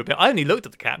favourite bit. I only looked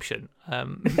at the caption.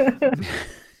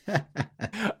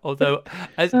 Although,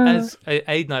 as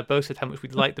Aid and I both said how much we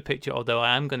liked the picture, although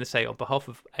I am going to say on behalf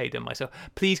of Aid and myself,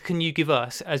 please can you give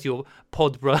us, as your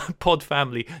pod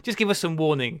family, just give us some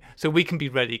warning so we can be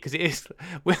ready, because it is,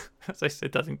 as I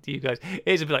said, I think to you guys, it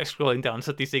is a bit like scrolling down,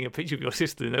 suddenly seeing a picture of your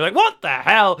sister and they're like, what the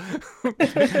hell?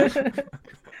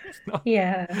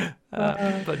 Yeah.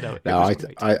 But no, I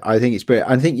think it's brilliant.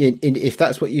 I think if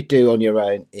that's what you do on your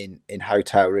own in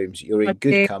hotel rooms, you're in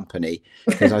good company,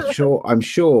 because I'm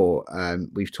sure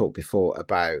we've talked before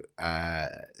about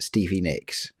Stevie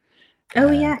Nicks.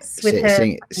 Yes, with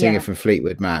her singer from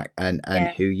Fleetwood Mac, and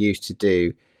who used to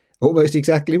do almost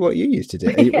exactly what you used to do.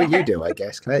 What you do, I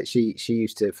guess, Claire. She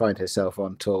used to find herself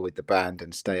on tour with the band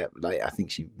and stay up late. I think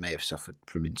she may have suffered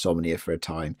from insomnia for a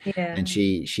time. Yeah. And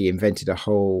she invented a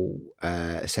whole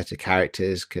set of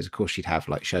characters, because of course she'd have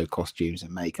like show costumes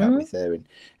and makeup with her,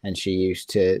 and she used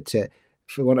to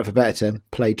for want of a better term,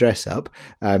 play dress up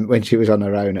when she was on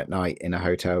her own at night in a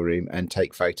hotel room and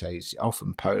take photos,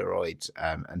 often Polaroids.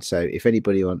 And so if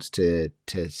anybody wants to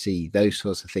see those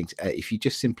sorts of things, if you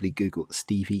just simply Google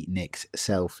Stevie Nicks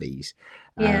selfies,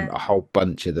 a whole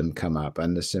bunch of them come up,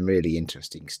 and there's some really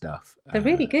interesting stuff. They're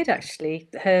really good, actually,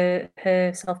 her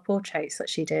self-portraits that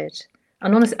she did.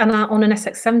 And on an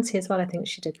SX70 as well, I think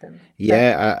she did them.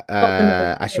 Yeah,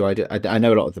 actually, I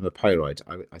know a lot of them are Polaroids.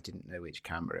 I didn't know which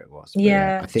camera it was.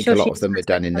 Yeah, I think a lot of them were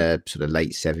done in the sort of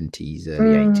late 70s,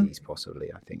 early 80s, possibly,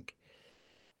 I think.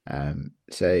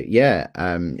 So yeah,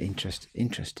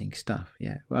 interesting stuff.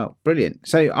 Yeah, well, brilliant.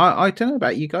 So I don't know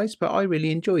about you guys, but I really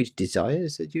enjoyed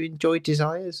Desires. Did you enjoy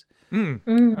Desires?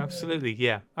 Absolutely,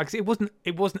 yeah. Actually,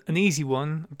 it wasn't an easy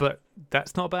one, but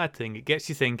that's not a bad thing. It gets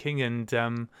you thinking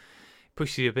and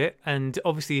pushes you a bit. And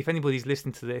obviously, if anybody's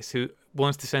listening to this who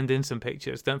wants to send in some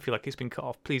pictures, don't feel like it's been cut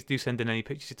off. Please do send in any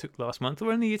pictures you took last month,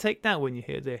 or any you take now when you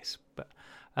hear this. But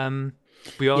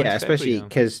we are, especially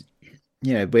because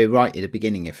we're right at the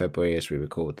beginning of February as we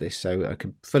record this, so I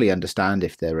can fully understand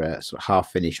if there are sort of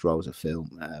half-finished rolls of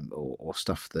film or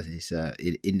stuff that is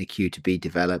in the queue to be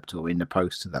developed, or in the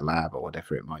post to the lab, or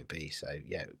whatever it might be. So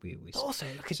yeah, we also,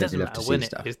 look, it doesn't matter when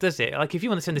it is, does it? Like, if you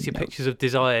want to send us your pictures of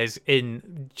Desires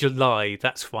in July,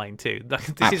 that's fine too.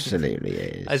 Absolutely,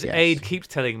 it is. As Aid keeps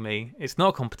telling me, it's not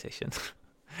a competition.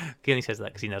 He only says that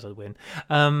because he knows I'll win.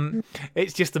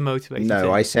 It's just a motivation. No,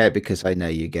 thing. I say it because I know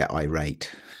you get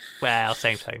irate. Well,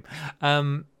 same.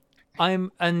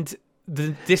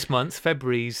 This month,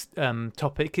 February's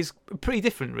topic is pretty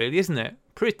different, really, isn't it?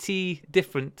 Pretty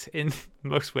different in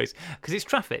most ways, because it's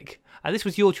traffic. And this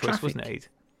was your choice, wasn't it, Aid?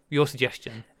 Your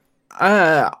suggestion.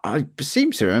 I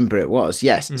seem to remember it was,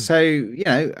 yes. So,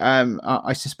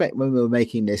 I suspect when we were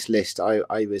making this list, I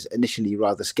was initially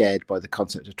rather scared by the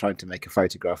concept of trying to make a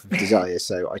photograph of Desire,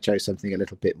 so I chose something a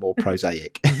little bit more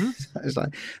prosaic. It's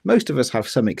like, most of us have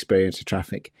some experience of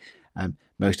traffic.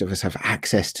 Most of us have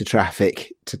access to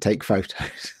traffic to take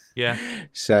photos. Yeah.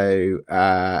 So,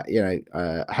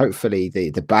 hopefully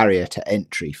the barrier to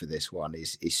entry for this one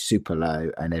is super low,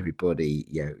 and everybody,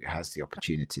 has the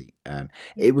opportunity.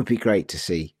 It would be great to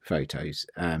see photos.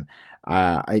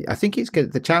 I think it's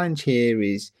good. The challenge here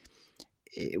is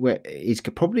I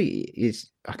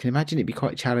can imagine it'd be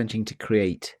quite challenging to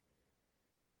create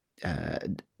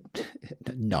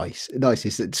nice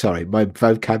is, sorry, my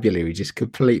vocabulary just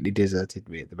completely deserted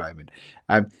me at the moment.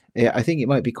 I think it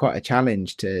might be quite a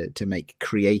challenge to make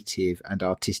creative and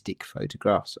artistic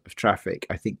photographs of traffic.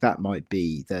 I think that might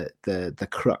be the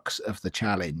crux of the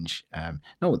challenge.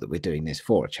 Not that we're doing this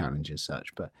for a challenge as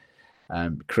such, but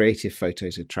creative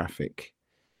photos of traffic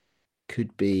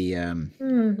could be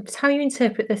it's how you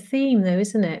interpret the theme, though,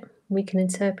 isn't it? We can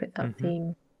interpret that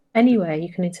theme any way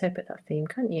you can interpret that theme,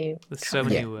 can't you? There's so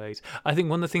many ways. I think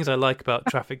one of the things I like about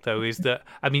Traffic, though, is that,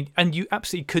 I mean, and you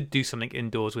absolutely could do something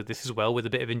indoors with this as well, with a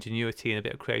bit of ingenuity and a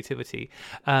bit of creativity.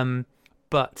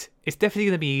 But it's definitely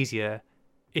going to be easier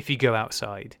if you go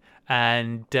outside.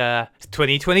 And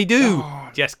 2022,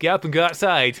 just get up and go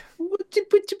outside.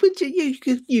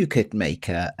 You could make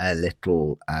a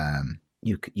little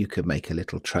you could make a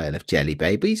little trail of jelly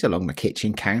babies along the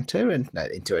kitchen counter and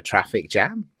into a traffic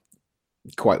jam.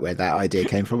 Quite where that idea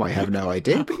came from, I have no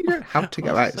idea. But you don't have to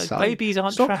go outside. So babies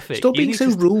aren't traffic. Stop being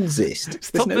so rulesist.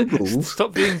 There's no rules.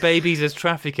 Stop viewing babies as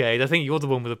traffic aid. I think you're the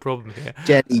one with a problem here.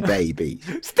 Jelly babies.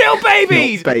 Still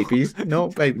babies. Not babies.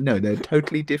 Not baby. No, they're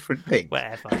totally different things.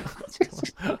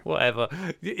 Whatever.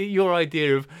 Your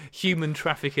idea of human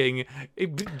trafficking,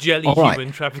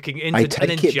 human trafficking, and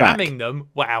then jamming them.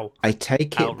 Wow. I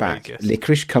take it back.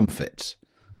 Licorice comforts.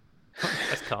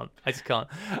 I just can't.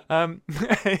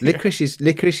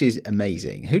 Licorice is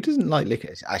amazing. Who doesn't like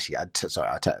licorice? Actually, I take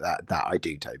that I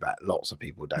do take back. Lots of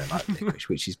people don't like licorice,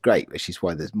 which is great. Which is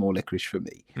why there's more licorice for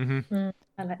me. Mm-hmm.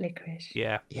 I like licorice.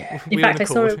 Yeah. In fact, I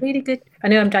saw a really good. I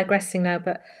know I'm digressing now,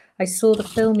 but I saw the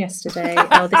film yesterday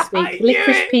or this week.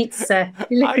 Licorice Pizza.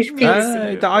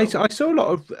 I saw a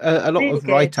lot of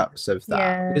write-ups of that.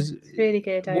 Yeah, it's really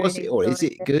good. Was it, or is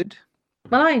it good?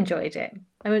 Well, I enjoyed it.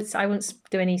 I won't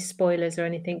do any spoilers or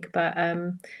anything, but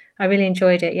I really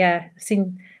enjoyed it. Yeah,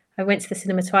 I went to the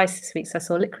cinema twice this week, so I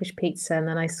saw Licorice Pizza and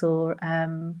then I saw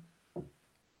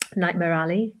Nightmare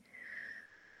Alley.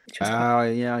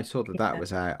 Yeah, I saw that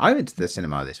was out. I went to the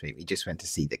cinema this week. We just went to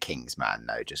see The Kingsman,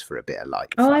 though, just for a bit of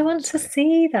like. Oh, I want to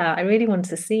see that. I really want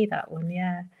to see that one.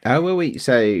 Yeah. Oh well, we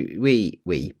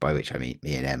by which I mean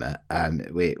me and Emma,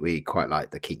 we quite like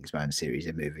the Kingsman series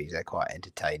of movies. They're quite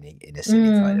entertaining in a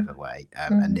silly kind of a way.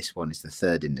 And this one is the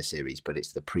third in the series, but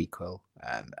it's the prequel.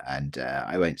 And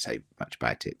I won't say much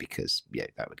about it because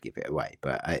that would give it away.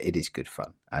 But it is good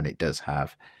fun, and it does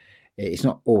have. It's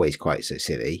not always quite so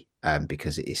silly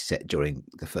because it is set during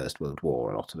the First World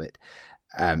War, a lot of it.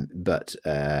 But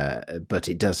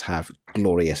it does have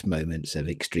glorious moments of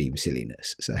extreme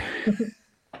silliness. So,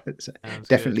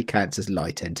 definitely counts as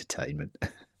light entertainment.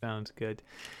 Sounds good.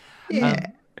 Yeah.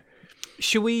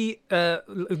 Should we,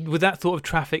 with that thought of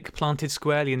Traffic planted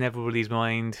squarely in everybody's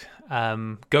mind,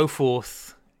 go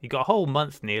forth? You got a whole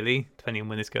month nearly, depending on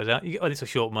when this goes out. It's a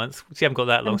short month. So you haven't got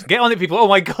that long. So get on it, people. Oh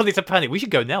my God, it's a panic. We should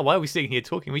go now. Why are we sitting here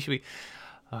talking? We should be.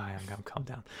 Oh, I'm going to calm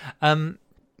down. Am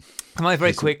I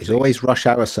very quick? It's always rush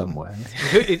hour somewhere.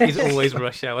 It is always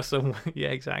rush hour somewhere. Yeah,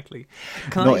 exactly.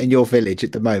 Not in your village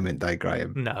at the moment, though,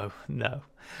 Graham. No.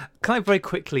 Can I very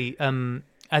quickly,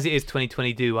 as it is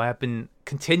 2022, I have been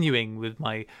continuing with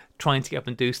my trying to get up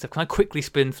and do stuff. Can I quickly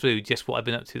spin through just what I've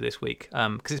been up to this week?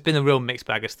 Because it's been a real mixed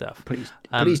bag of stuff.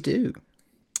 Please do.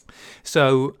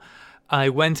 So I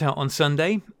went out on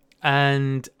Sunday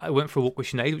and I went for a walk with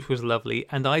Sinead, which was lovely.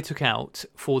 And I took out,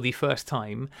 for the first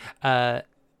time, a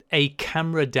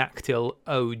Cameradactyl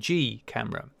OG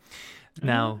camera.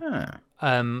 Now,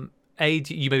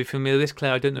 you may be familiar with this,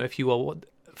 Claire. I don't know if you are.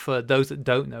 For those that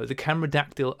don't know, the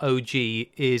Cameradactyl OG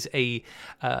is a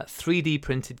 3D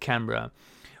printed camera,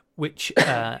 which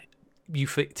you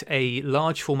fit a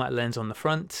large format lens on the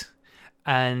front,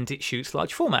 and it shoots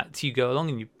large format. You go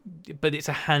along, but it's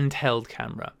a handheld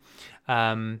camera,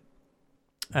 and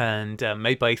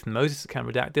made by Ethan Moses, the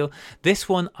Cameradactyl. This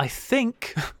one, I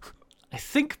think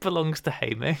belongs to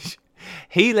Hamish.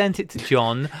 He lent it to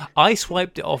John. I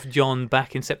swiped it off John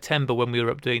back in September when we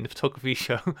were up doing the photography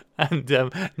show. And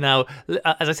now,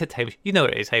 as I said to Hamish, you know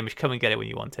what it is, Hamish, come and get it when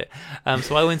you want it.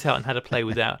 So I went out and had a play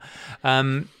with that.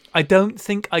 I don't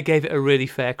think I gave it a really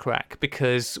fair crack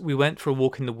because we went for a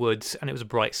walk in the woods and it was a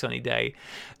bright sunny day.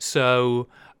 So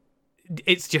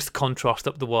it's just contrast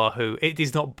up the wahoo. It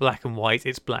is not black and white.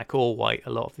 It's black or white,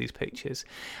 a lot of these pictures.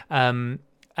 And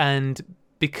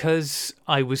because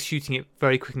I was shooting it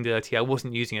very quick and dirty, I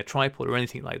wasn't using a tripod or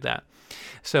anything like that.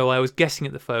 So I was guessing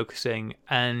at the focusing,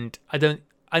 and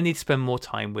I need to spend more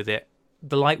time with it.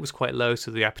 The light was quite low, so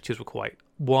the apertures were quite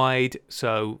wide,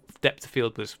 so depth of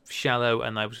field was shallow,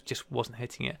 and I just wasn't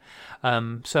hitting it.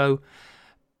 So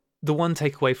the one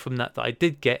takeaway from that I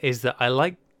did get is that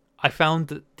I found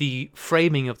that the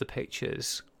framing of the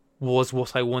pictures was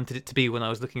what I wanted it to be when I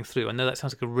was looking through. I know that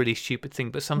sounds like a really stupid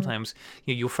thing, but sometimes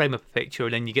you'll frame up a picture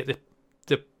and then you get the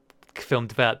film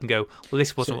developed and go, well,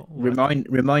 this wasn't. So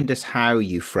remind us how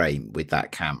you frame with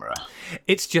that camera.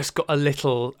 It's just got a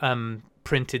little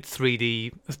printed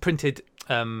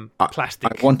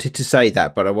plastic. I wanted to say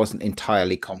that, but I wasn't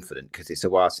entirely confident because it's a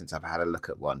while since I've had a look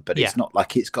at one. But it's not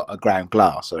like it's got a ground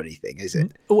glass or anything, is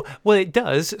it? Well, it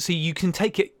does. So you can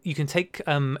take it, it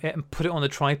and put it on a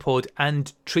tripod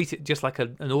and treat it just like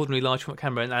an ordinary large format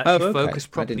camera and actually focus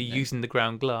properly using the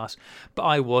ground glass. But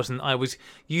I wasn't. I was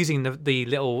using the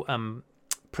little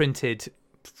printed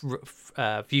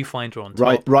viewfinder on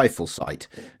top. Rifle sight.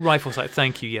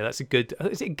 Thank you. Yeah, that's a good.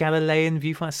 Is it Galilean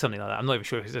viewfinder? Something like that. I'm not even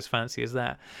sure if it's as fancy as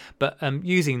that. But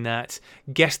using that,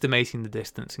 guesstimating the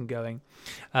distance and going,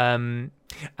 and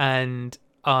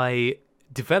I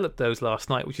developed those last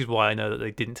night, which is why I know that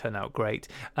they didn't turn out great.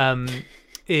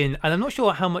 And I'm not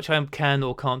sure how much I can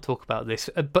or can't talk about this,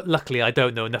 but luckily I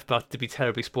don't know enough about it to be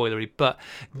terribly spoilery. But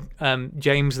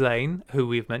James Lane, who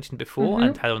we've mentioned before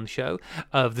and had on the show,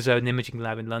 of the Zone Imaging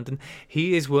Lab in London,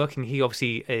 he is working. He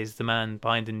obviously is the man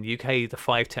behind in the UK the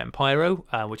 510 Pyro,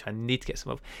 which I need to get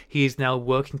some of. He is now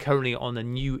working currently on a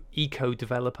new eco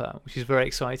developer, which is very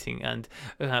exciting, and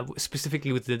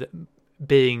specifically with the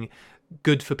being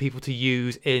good for people to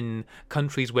use in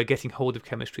countries where getting hold of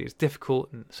chemistry is difficult,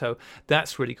 and so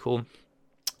that's really cool.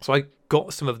 So I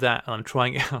got some of that and I'm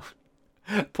trying it out.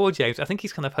 Poor James, I think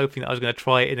he's kind of hoping that I was going to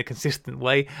try it in a consistent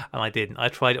way, and I didn't. I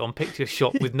tried it on picture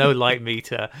shot with no light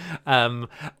meter, and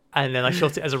then I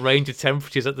shot it as a range of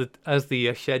temperatures as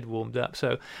the shed warmed up.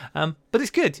 So, but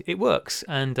it's good, it works,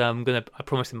 and I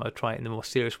promised him I'd try it in a more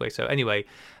serious way. So anyway,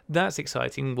 that's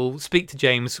exciting. We'll speak to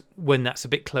James when that's a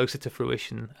bit closer to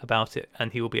fruition about it,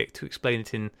 and he will be able to explain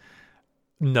it in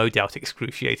no doubt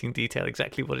excruciating detail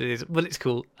exactly what it is, but it's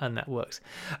cool and that works.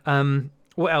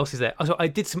 What else is there? So I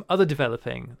did some other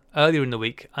developing earlier in the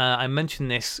week. I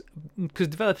mentioned this because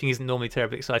developing isn't normally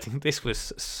terribly exciting. This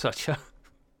was such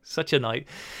a night.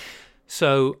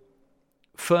 So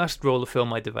first roll of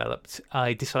film I developed,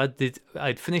 I decided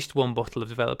I'd finished one bottle of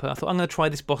developer. I thought I'm going to try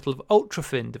this bottle of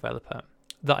ultra-thin developer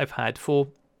that I've had for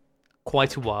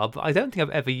quite a while, but I don't think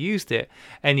I've ever used it.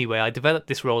 Anyway, I developed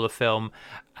this roll of film,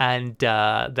 and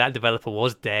that developer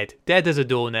was dead as a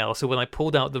doornail. So when I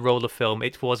pulled out the roll of film,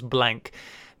 it was blank.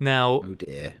 Now, oh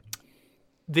dear,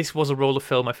 this was a roll of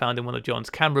film I found in one of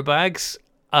John's camera bags.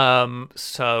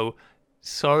 So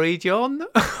sorry, John,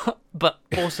 but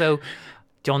also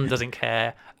John doesn't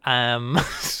care.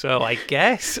 So I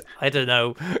guess I don't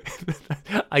know.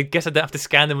 I guess I don't have to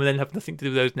scan them and then have nothing to do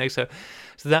with those next. So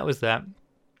that was that.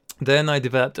 Then I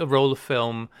developed a roll of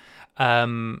film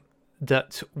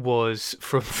that was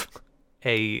from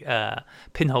a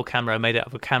pinhole camera I made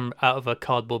out of a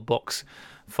cardboard box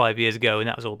 5 years ago, and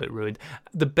that was all a bit ruined.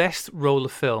 The best roll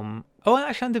of film. Oh,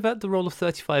 actually, I developed the roll of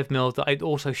 35mm that I'd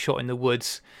also shot in the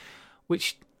woods,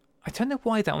 which I don't know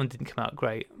why that one didn't come out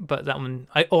great. But that one,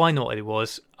 I know what it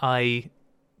was.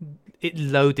 It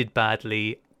loaded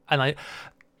badly, and I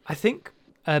think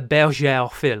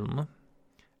Bergère Film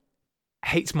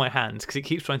hates my hands because it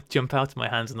keeps trying to jump out of my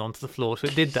hands and onto the floor. So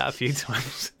it did that a few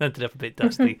times. Ended up a bit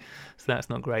dusty. So that's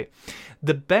not great.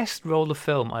 The best roll of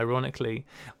film, ironically,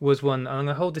 was one. I'm going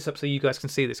to hold this up so you guys can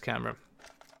see this camera.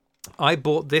 I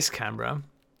bought this camera.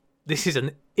 This is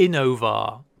an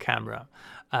Innovar camera.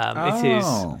 It is.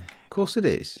 Of course it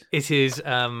is. It is.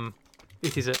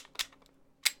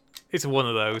 It's one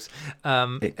of those.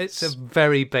 It's a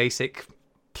very basic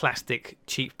plastic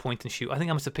cheap point and shoot. I think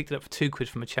I must have picked it up for £2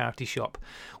 from a charity shop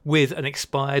with an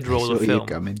expired roll of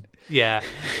film. Yeah,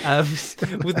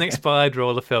 with an expired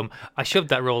roll of film. I shoved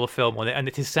that roll of film on it, and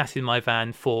it has sat in my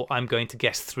van for, I'm going to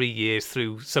guess, 3 years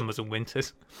through summers and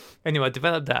winters. Anyway, I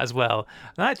developed that as well,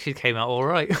 and that actually came out all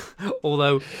right.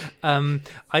 Although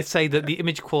I'd say that the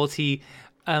image quality,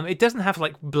 it doesn't have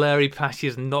like blurry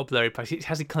patches and not blurry patches. It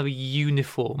has a kind of a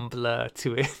uniform blur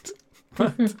to it.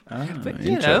 But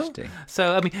you know,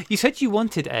 so I mean, you said you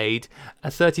wanted a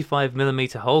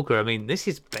 35mm Holger. I mean, this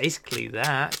is basically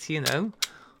that. You know,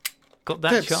 got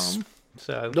that charm.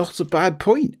 So not a bad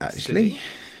point, actually.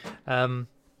 So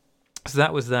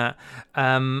that was that.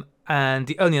 And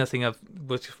the only other thing I've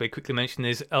just very quickly mention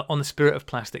is on the spirit of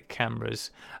plastic cameras,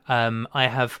 I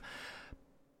have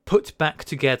put back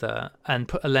together and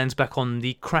put a lens back on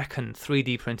the Kraken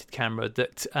 3D printed camera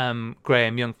that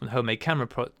Graham Young from the Homemade Camera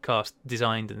Podcast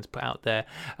designed and put out there.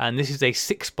 And this is a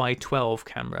 6x12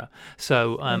 camera.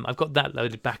 So I've got that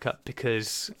loaded back up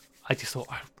because I just thought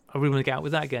I really want to get out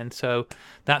with that again. So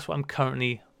that's what I'm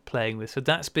currently playing with. So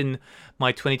that's been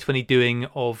my 2020 doing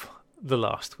of the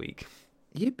last week.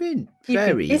 You've been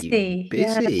very busy.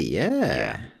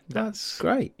 Yeah. That's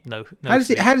great. No. How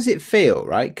does it feel,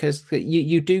 right? Because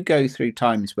you do go through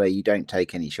times where you don't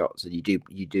take any shots, and you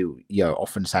do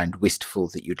often sound wistful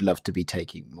that you'd love to be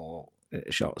taking more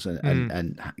shots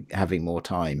and having more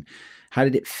time. How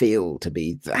did it feel to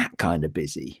be that kind of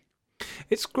busy?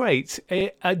 It's great.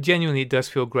 Genuinely, it does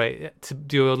feel great to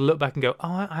do a look back and go,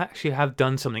 oh, I actually have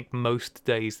done something most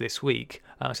days this week.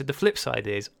 So the flip side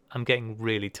is I'm getting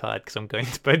really tired because I'm going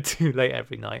to bed too late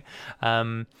every night.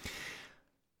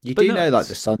 You do know, like,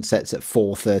 the sun sets at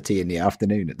 4:30 in the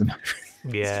afternoon at the moment.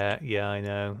 Yeah, I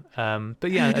know. But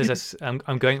yeah,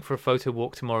 I'm going for a photo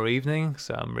walk tomorrow evening,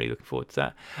 so I'm really looking forward to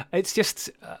that. It's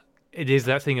just, it is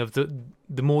that thing of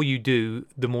the more you do,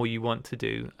 the more you want to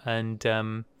do,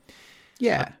 and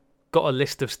yeah, I've got a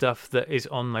list of stuff that is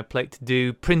on my plate to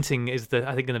do. Printing is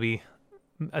I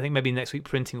think maybe next week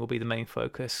printing will be the main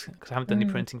focus because I haven't done any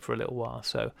printing for a little while,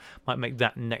 so might make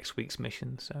that next week's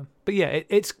mission. So, but yeah,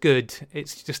 it's good.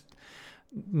 It's just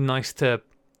nice to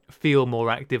feel more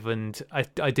active, and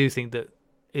I do think that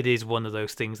it is one of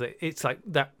those things that it's like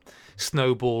that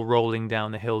snowball rolling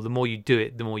down the hill. The more you do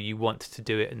it, the more you want to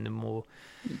do it, and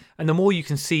the more you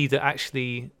can see that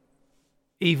actually,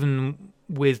 even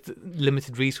with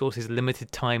limited resources,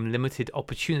 limited time, limited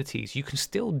opportunities, you can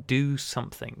still do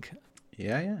something.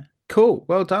 Yeah. Cool.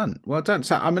 Well done.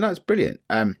 So, I mean, that's brilliant.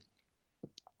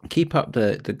 Keep up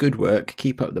the good work,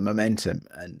 keep up the momentum,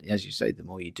 and as you say, the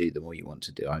more you do, the more you want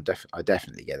to do. I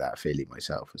definitely get that feeling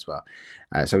myself as well.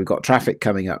 So we've got traffic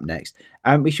coming up next,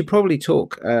 and we should probably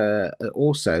talk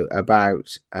also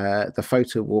about the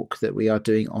photo walk that we are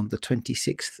doing on the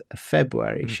 26th of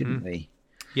February, shouldn't we?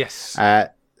 Yes.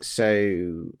 Well,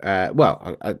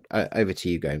 over to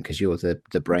you, Graham, because you're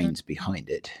the brains behind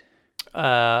it.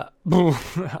 I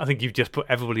think you've just put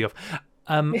everybody off.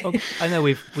 I know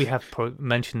we have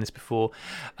mentioned this before.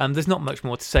 There's not much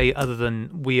more to say other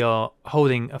than we are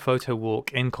holding a photo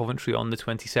walk in Coventry on the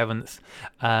 27th.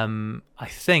 I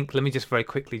think, let me just very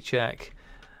quickly check.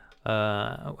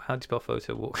 How do you spell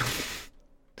photo walk?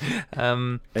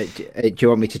 Do you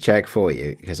want me to check for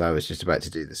you? Because I was just about to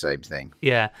do the same thing.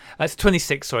 Yeah, it's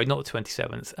 26th, sorry, not the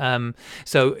 27th.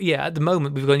 So yeah, at the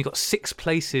moment we've only got 6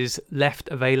 places left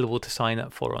available to sign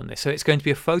up for on this. So it's going to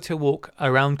be a photo walk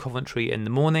around Coventry in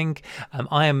the morning.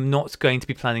 I am not going to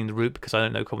be planning the route because I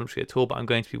don't know Coventry at all, but I'm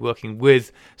going to be working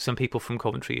with some people from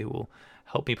Coventry who will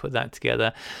help me put that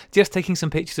together. Just taking some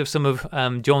pictures of some of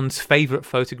John's favourite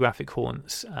photographic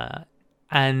haunts.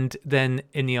 And then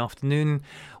in the afternoon,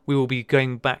 we will be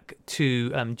going back to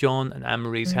John and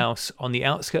Anne-Marie's house on the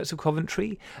outskirts of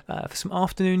Coventry for some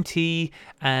afternoon tea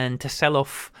and to sell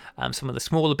off some of the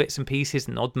smaller bits and pieces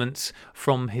and oddments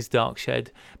from his dark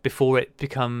shed before it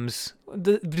moves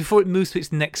to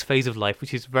its next phase of life,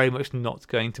 which is very much not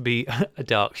going to be a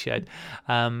dark shed.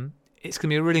 It's going to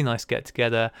be a really nice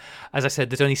get-together. As I said,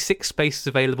 there's only 6 spaces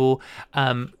available.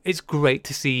 It's great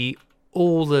to see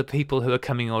all the people who are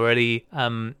coming already.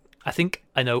 I think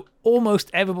I know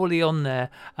almost everybody on there.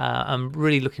 I'm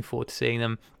really looking forward to seeing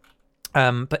them.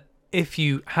 But if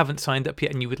you haven't signed up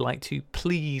yet and you would like to,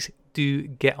 please do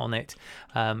get on it.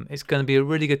 It's going to be a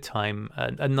really good time,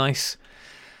 a nice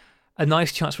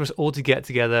chance for us all to get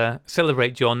together,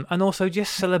 celebrate John, and also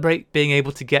just celebrate being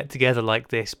able to get together like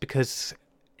this because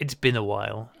it's been a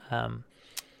while. Yeah,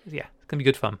 it's going to be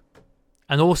good fun.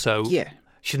 And also,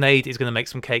 Sinead is going to make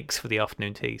some cakes for the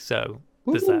afternoon tea, so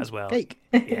there's that as well. Cake.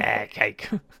 Yeah, cake.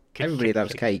 Everybody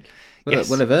loves cake. We'll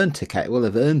have earned a cake. We'll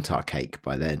have earned our cake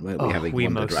by then, won't we? Having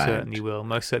wandered most round. Certainly will.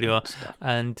 Most certainly will.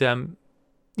 And and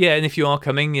if you are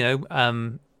coming,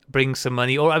 bring some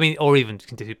money, or even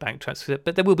continue bank transfer.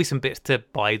 But there will be some bits to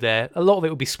buy there. A lot of it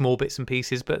will be small bits and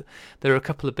pieces, but there are a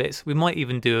couple of bits. We might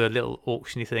even do a little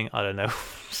auctiony thing. I don't know.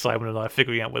 Simon and I are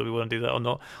figuring out whether we want to do that or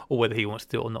not, or whether he wants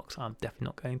to do it or not. Cause I'm definitely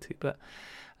not going to. But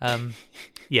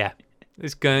yeah,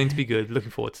 it's going to be good.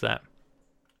 Looking forward to that.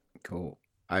 Cool.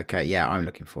 Okay, yeah, I'm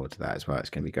looking forward to that as well. It's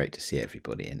going to be great to see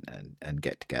everybody and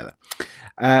get together.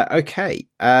 Okay,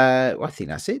 well, I think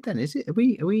that's it then, is it? Are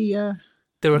we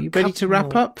there are you ready to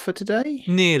wrap up for today?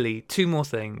 Nearly. 2 more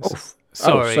things.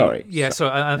 Sorry. Yeah,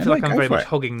 sorry. I feel like I'm very much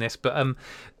hogging this, but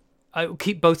I'll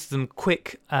keep both of them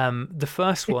quick. The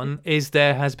first one is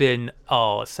there has been,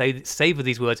 savor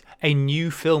these words, a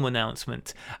new film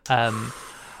announcement.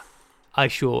 I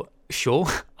saw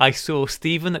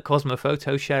Stephen at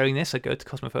Cosmophoto sharing this. I go to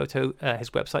Cosmophoto,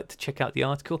 his website, to check out the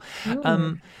article.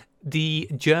 The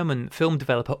German film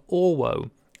developer Orwo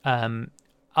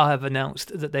have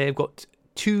announced that they have got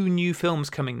 2 new films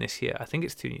coming this year. I think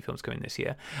it's 2 new films coming this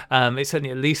year. It's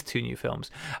certainly at least 2 new films.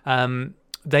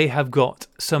 They have got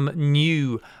some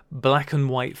new black and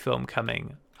white film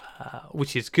coming,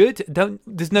 which is good.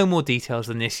 There's no more details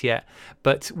than this yet,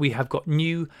 but we have got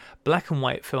new black and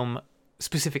white film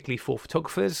specifically for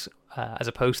photographers, as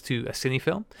opposed to a cine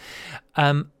film.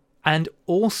 And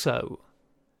also,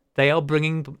 they are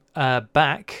bringing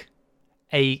back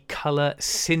a color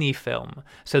cine film.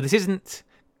 So this isn't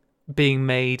being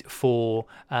made for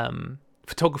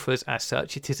photographers as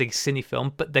such. It is a cine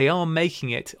film, but they are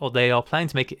making it, or they are planning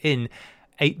to make it in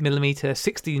 8mm,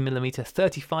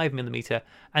 16mm, 35mm,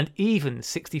 and even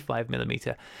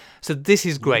 65mm. So this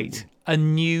is great. A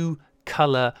new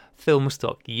color film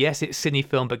stock. Yes, it's cine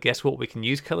film, but guess what? We can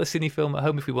use color cine film at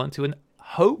home if we want to, and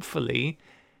hopefully,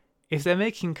 if they're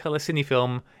making color cine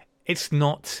film, it's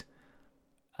not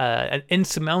an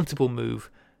insurmountable move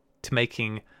to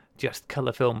making just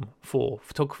color film for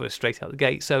photographers straight out the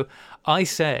gate. So I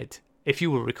said, if you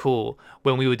will recall,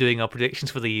 when we were doing our predictions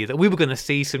for the year, that we were going to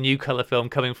see some new color film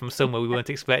coming from somewhere we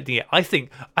weren't expecting it. I think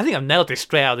I've nailed this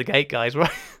straight out of the gate, guys. Right?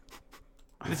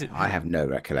 I have no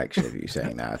recollection of you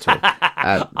saying that at all.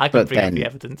 I can bring up the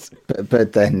evidence.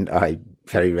 But then I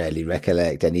very rarely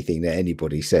recollect anything that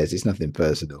anybody says. It's nothing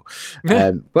personal.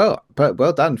 Well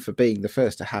done for being the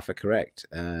first to have a correct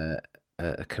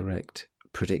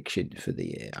prediction for the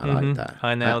year. I like that.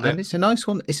 I nailed it. And it's a nice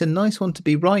one. It's a nice one to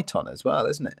be right on as well,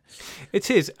 isn't it? It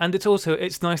is, and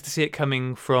it's nice to see it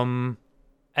coming from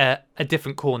a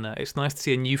different corner. It's nice to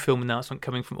see a new film announcement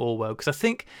coming from Orwell, because I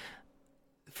think,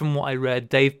 from what I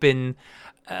read, they've been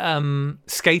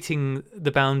skating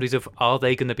the boundaries of, are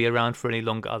they going to be around for any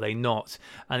longer? Are they not?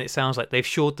 And it sounds like they've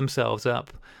shored themselves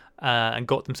up and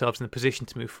got themselves in a position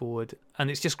to move forward.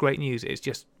 And it's just great news. It's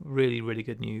just really, really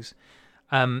good news.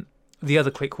 The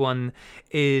other quick one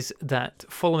is that,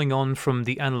 following on from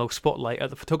the Analog Spotlight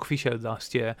at the photography show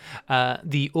last year,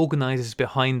 the organisers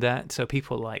behind that, so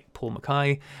people like Paul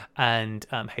Mackay and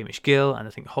Hamish Gill, and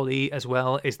I think Holly as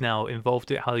well is now involved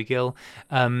with Holly Gill,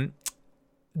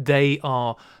 they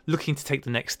are looking to take the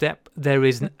next step. There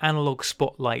is an Analog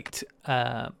Spotlight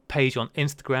page on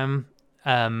Instagram.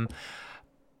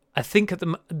 I think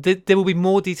there will be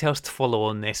more details to follow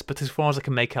on this, but as far as I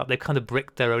can make out, they've kind of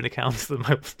bricked their own accounts at the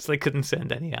moment, so they couldn't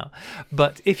send any out.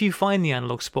 But if you find the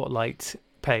Analog Spotlight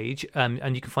page,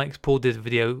 and you can find, Paul did a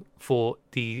video for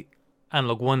the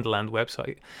Analog Wonderland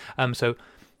website, so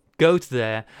go to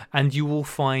there and you will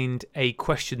find a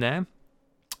questionnaire,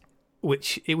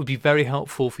 which it would be very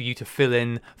helpful for you to fill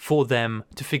in for them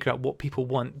to figure out what people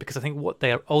want, because I think what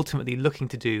they are ultimately looking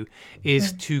to do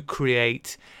is to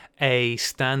create a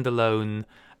standalone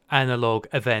analog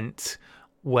event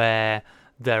where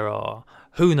there are,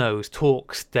 who knows,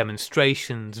 talks,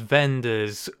 demonstrations,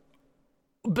 vendors,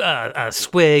 a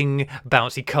swing,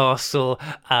 bouncy castle,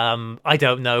 I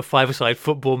don't know, five-a-side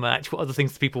football match. What other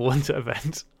things do people want at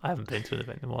events? I haven't been to an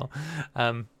event in a while.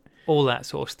 All that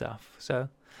sort of stuff. So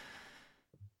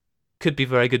could be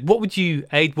very good. What would you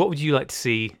like to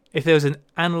see if there was an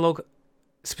analog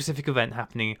specific event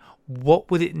happening? What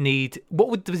would it need? What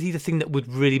would be the thing that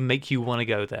would really make you want to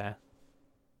go there?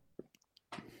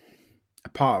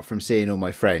 Apart from seeing all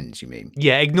my friends, you mean?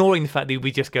 Yeah, ignoring the fact that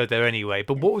we just go there anyway.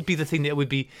 But what would be the thing that would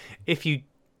be if you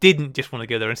didn't just want to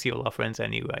go there and see all our friends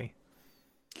anyway?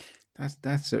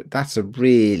 That's a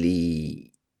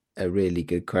really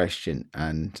good question,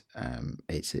 and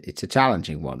it's a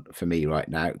challenging one for me right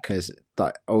now, because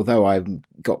although I've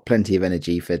got plenty of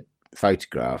energy for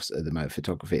photographs at the moment,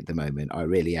 photography at the moment, I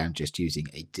really am just using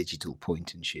a digital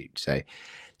point and shoot.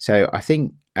 So I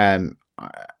think I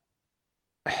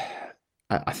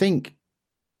think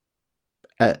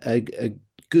a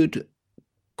good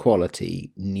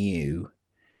quality new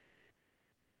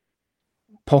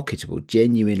pocketable,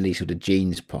 genuinely sort of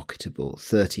jeans pocketable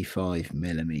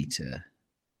 35mm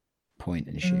point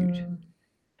and shoot.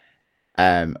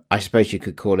 I suppose you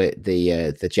could call it the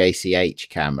JCH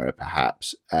camera,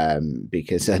 perhaps,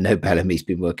 because I know Bellamy's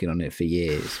been working on it for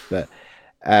years. But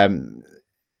I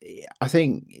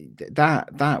think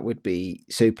that would be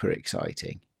super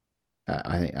exciting.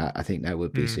 I think that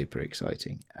would be super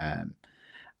exciting.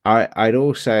 I'd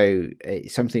also,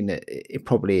 something that it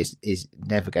probably is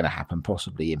never going to happen,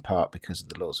 possibly in part because of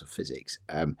the laws of physics,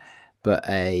 but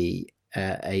a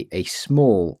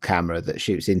small camera that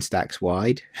shoots Instax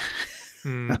wide.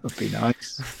 That would be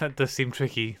nice. That does seem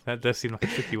tricky. That does seem like a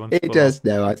tricky one. It does.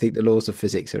 No, I think the laws of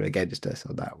physics are against us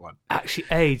on that one. Actually,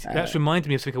 Aid, that's reminded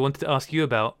me of something I wanted to ask you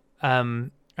about.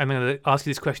 I'm going to ask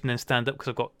you this question and then stand up because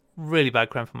I've got really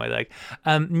bad cramp on my leg.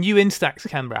 New Instax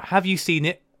camera. Have you seen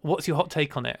it? What's your hot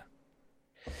take on it?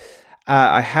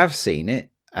 I have seen it,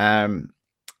 and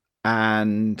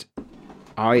it's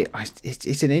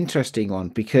an interesting one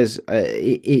because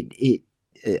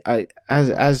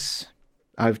as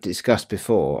I've discussed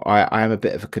before, I am a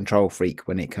bit of a control freak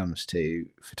when it comes to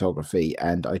photography,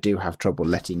 and I do have trouble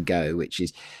letting go, which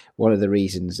is one of the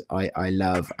reasons I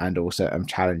love and also am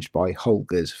challenged by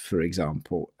Holgers, for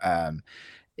example.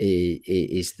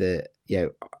 is that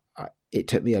it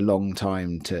took me a long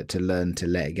time to learn to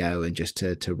let go and just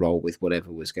to roll with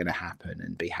whatever was going to happen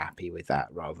and be happy with that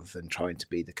rather than trying to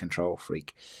be the control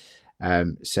freak.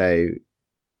 So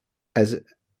as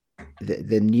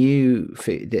the new,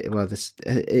 well, this,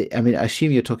 I mean, I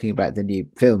assume you're talking about the new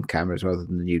film cameras rather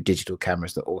than the new digital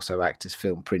cameras that also act as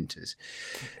film printers.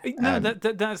 No,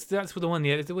 that's the one.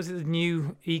 Yeah, was it the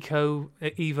new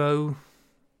Evo?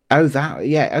 Oh, that,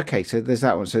 yeah, okay. So there's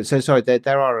that one. So sorry,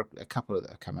 there are a couple that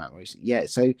have come out recently. Yeah,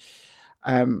 so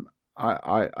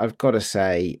I've got to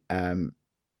say,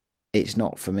 it's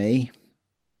not for me.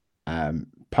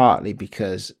 Partly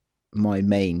because my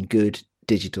main good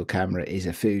digital camera is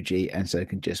a Fuji, and so I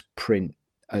can just print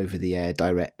over the air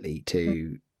directly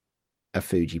to a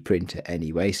Fuji printer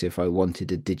anyway. So if I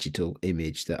wanted a digital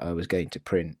image that I was going to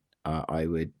print,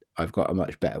 I've got a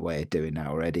much better way of doing that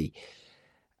already.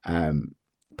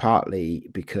 Partly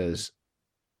because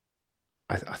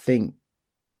I think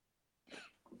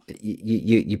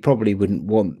you probably wouldn't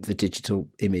want the digital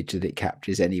image that it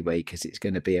captures anyway, because it's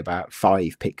going to be about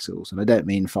 5 pixels, and I don't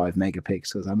mean 5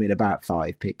 megapixels, I mean about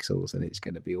 5 pixels, and it's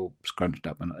going to be all scrunched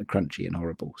up and crunchy and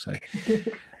horrible. So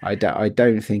I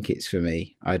don't think it's for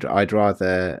me. I'd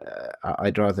rather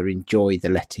enjoy the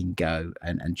letting go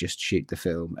and just shoot the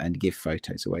film and give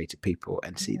photos away to people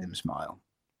and see them smile.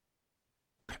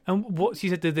 And what you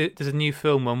said, there's a new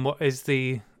film on. What is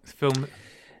the film?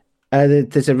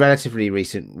 There's a relatively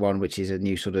recent one, which is a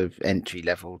new sort of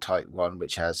entry-level type one,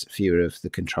 which has fewer of the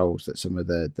controls that some of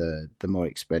the more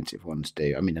expensive ones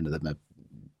do. I mean, none of them are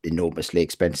enormously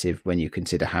expensive when you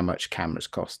consider how much cameras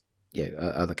cost,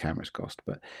 other cameras cost.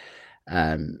 But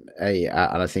and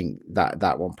I think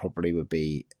that one probably would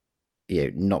be,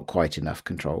 not quite enough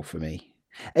control for me.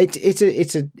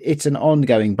 It's an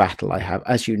ongoing battle I have.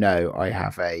 As you know,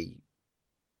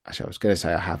 Actually, I was going to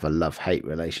say I have a love-hate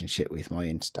relationship with my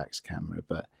Instax camera,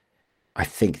 but I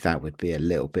think that would be a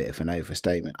little bit of an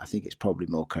overstatement. I think it's probably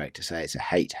more correct to say it's a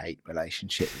hate-hate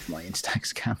relationship with my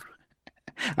Instax camera.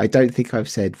 I don't think I've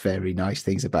said very nice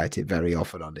things about it very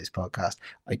often on this podcast.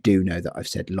 I do know that I've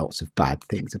said lots of bad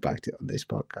things about it on this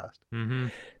podcast. Mm-hmm.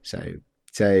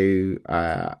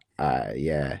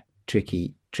 Yeah,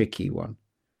 tricky one.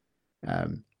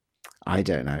 I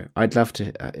don't know. I'd love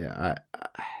to.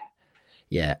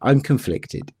 Yeah, I'm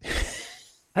conflicted.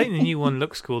 I think the new one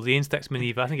looks cool. The Instax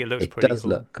Mini, I think it looks pretty cool. It does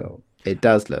look cool. It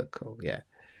does look cool, yeah.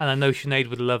 And I know Sinead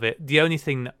would love it. The only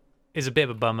thing that is a bit of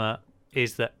a bummer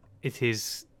is that it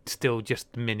is still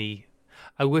just Mini.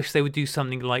 I wish they would do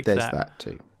something like that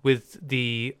too. With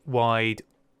the wide.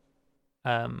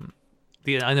 I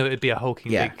know it'd be a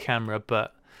hulking big camera,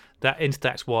 but that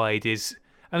Instax wide is.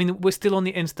 I mean, we're still on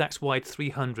the Instax wide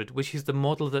 300, which is the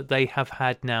model that they have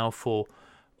had now for.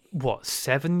 What,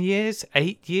 7 years,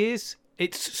 8 years?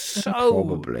 It's so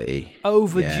probably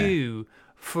overdue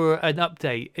for an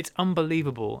update. It's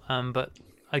unbelievable. But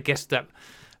I guess that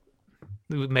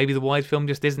maybe the wide film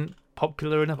just isn't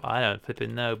popular enough. I don't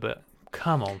flipping know, but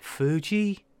come on,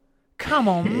 Fuji, come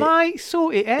on, mate,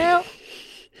 sort it out.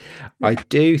 I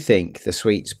do think the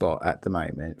sweet spot at the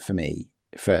moment for me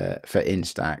for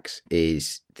Instax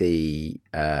is the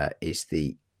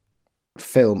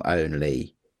film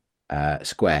only.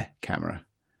 Square camera,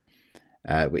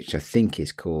 which I think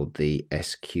is called the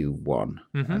SQ1,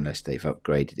 unless they've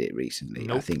upgraded it recently.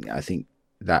 Nope. I think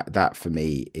that for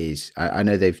me is. I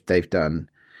know they've done.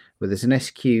 Well, there's an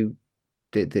SQ.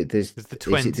 There's the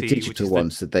 20, the digital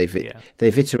ones that they've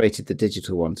iterated the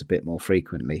digital ones a bit more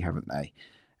frequently, haven't they?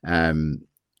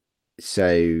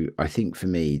 So I think for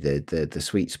me the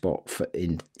sweet spot for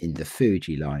in the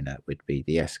Fuji lineup would be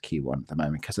the SQ1 at the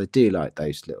moment, because I do like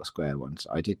those little square ones.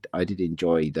 I did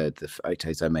enjoy the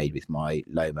photos I made with my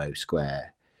Lomo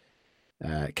Square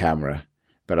camera,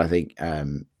 but I think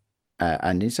and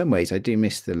in some ways I do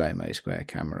miss the Lomo Square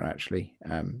camera actually.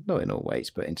 Not in all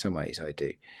ways, but in some ways I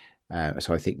do.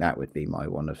 So I think that would be my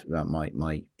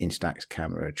my Instax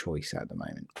camera choice at the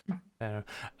moment.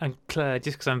 And Claire,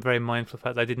 just because I'm very mindful of the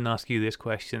fact that I didn't ask you this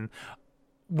question,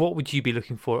 what would you be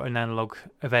looking for at an analog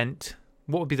event?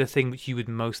 What would be the thing which you would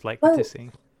most like to see?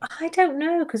 I don't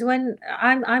know, because when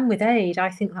I'm with Aid,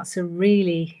 I think that's a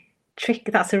really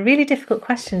difficult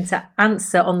question to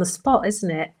answer on the spot, isn't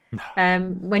it?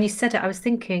 When you said it, I was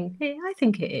thinking, I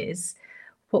think it is.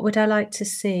 What would I like to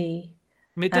see?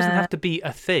 I mean, it doesn't have to be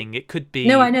a thing. It could be.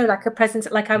 No, I know, like a present.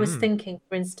 Like I was thinking,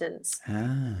 for instance,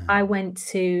 I went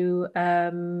to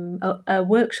a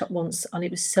workshop once, and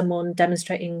it was someone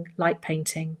demonstrating light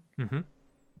painting,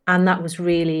 and that was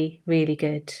really, really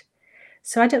good.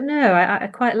 So I don't know. I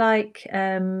quite like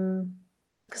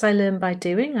because I learn by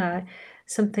doing.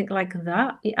 something like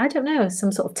that. I don't know,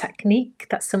 some sort of technique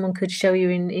that someone could show you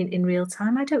in real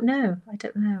time. I don't know.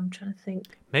 I'm trying to think.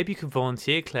 Maybe you could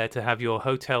volunteer, Claire, to have your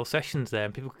hotel sessions there,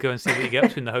 and people could go and see what you get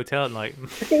up to in the hotel at night.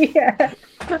 Yeah.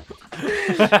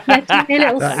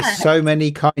 That is so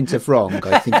many kinds of wrong.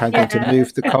 I think I'm going to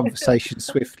move the conversation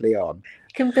swiftly on.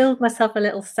 I can build myself a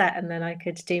little set, and then I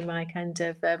could do my kind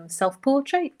of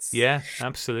self-portraits. Yeah,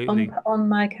 absolutely. On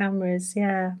my cameras,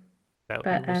 yeah. That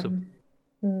would be awesome.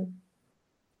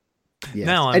 Yes.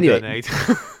 Now I'm done, Aid.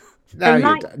 Now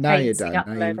you're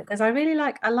done. Because I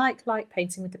like light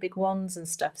painting with the big wands and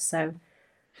stuff. So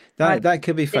that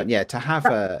could be fun. To have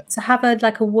a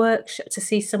workshop, to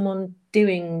see someone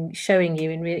showing you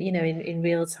in real, in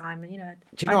real time. Do you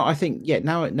know what I think?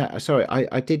 Sorry,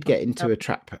 I did get into a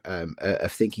trap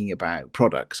of thinking about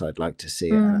products I'd like to see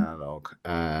at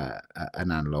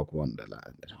an analog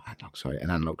wonderland. An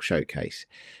analog showcase,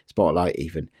 spotlight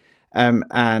even,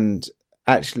 and.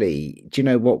 Actually, do you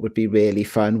know what would be really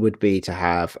fun? Would be to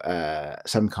have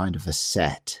some kind of a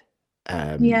set,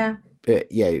 where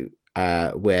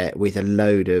with a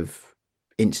load of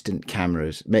instant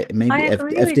cameras, maybe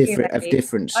of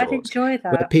different sorts. I'd enjoy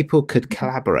that. Where people could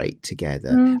collaborate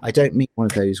together. I don't mean one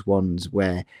of those ones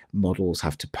where models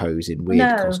have to pose in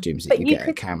weird costumes that you get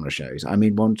at camera shows. I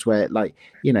mean ones where,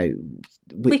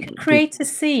 we could create a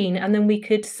scene, and then we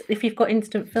could, if you've got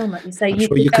instant film, like you say,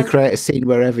 you could create a scene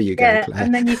wherever you go, Claire.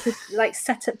 And then you could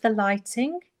set up the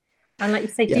lighting, and like you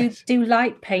say, do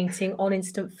light painting on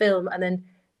instant film, and then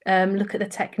look at the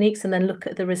techniques, and then look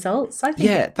at the results. I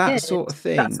think that sort of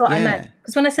thing. That's what I meant.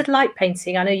 Because when I said light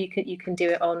painting, I know you can do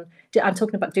it on. I'm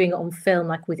talking about doing it on film,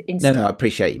 like with instant. No, I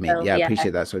appreciate you mean. I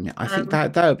appreciate that. I think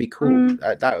that would be cool.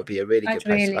 That would be a really good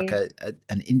place, like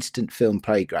an instant film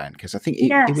playground. Because I think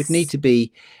it would need to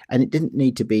be, and it didn't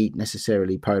need to be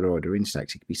necessarily Polaroid or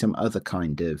Instax. It could be some other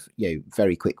kind of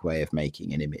very quick way of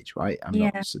making an image. Right? I'm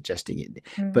not suggesting it,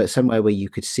 but somewhere where you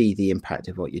could see the impact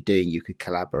of what you're doing. You could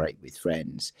collaborate with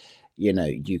friends. You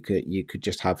could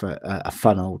just have a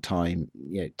fun old time,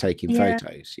 taking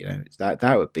photos.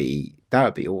 That would be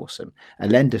awesome.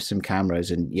 And lend us some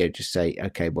cameras, and just say,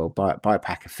 okay, well, buy a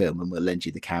pack of film, and we'll lend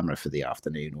you the camera for the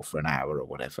afternoon or for an hour or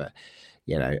whatever.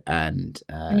 And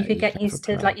you could get used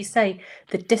to, like you say,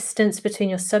 the distance between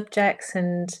your subjects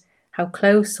and how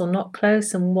close or not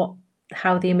close, and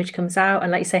how the image comes out,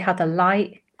 and like you say, how the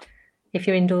light, if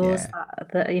you're indoors,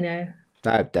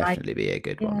 that would definitely be a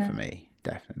good one for me.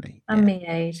 Definitely. And me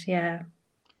age, a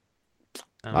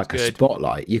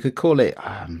spotlight. You could call it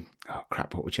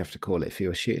what would you have to call it if you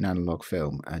were shooting analog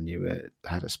film and you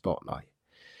had a spotlight?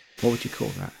 What would you call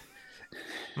that?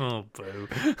 Oh, boo.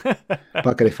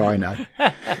 Bugger if I know.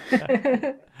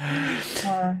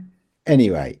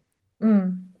 Anyway.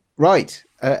 Right.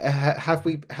 Have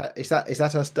we? Is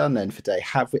that us done then for today?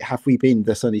 Have we been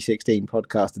the Sunny 16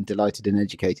 podcast and delighted and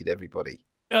educated everybody?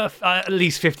 At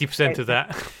least 50% of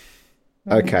that.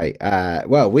 Okay.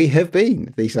 Well, we have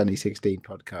been the Sunny 16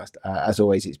 podcast. As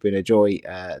always, it's been a joy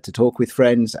to talk with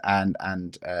friends and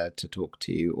to talk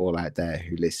to you all out there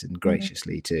who listen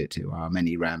graciously to our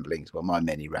many ramblings, my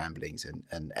many ramblings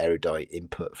and erudite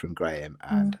input from Graham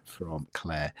and from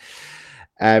Claire.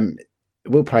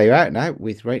 We'll play you out now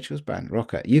with Rachel's band,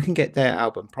 Rocker. You can get their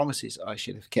album Promises I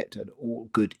Should Have Kept at all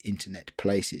good internet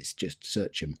places. Just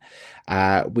search them.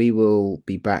 We will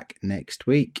be back next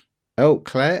week. Oh,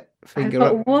 Claire, finger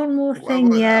up. One more thing,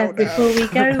 before we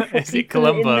go. Is it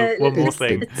Columbo? One more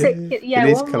thing. It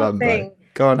is Columbo.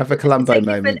 Go on, have a Columbo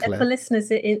moment, Claire. For listeners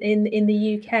in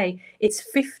the UK, it's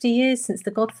 50 years since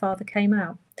The Godfather came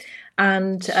out,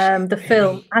 and the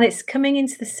film, and it's coming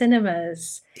into the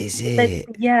cinemas. Is it?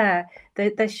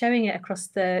 They're showing it across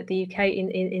the UK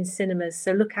in cinemas.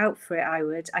 So look out for it, I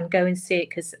would, and go and see it,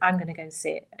 because I'm going to go and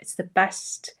see it. It's the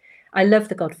best. I love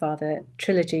the Godfather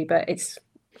trilogy, but it's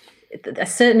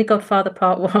certainly Godfather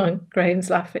Part 1. Graham's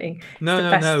laughing.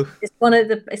 No. It's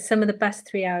some of the best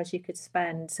 3 hours you could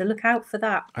spend. So look out for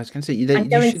that. I was going to say you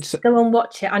should go and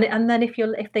watch it, and then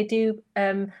if they do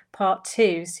Part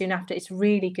 2 soon after, it's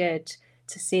really good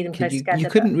to see them close together. You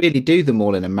couldn't really do them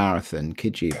all in a marathon,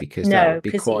 could you? Because that would be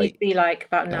it'd be like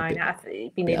about 9 hours.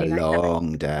 It'd be nearly a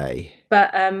long day.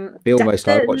 But it'd be almost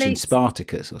like watching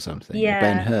Spartacus or something. Yeah,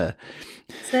 Ben-Hur.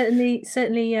 Certainly.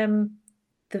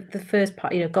 The first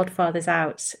part, Godfather's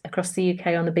out across the UK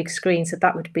on the big screen, so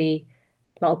that'll be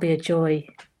a joy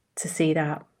to see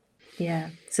that.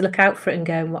 Yeah, so look out for it and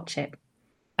go and watch it.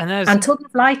 And talking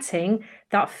of lighting,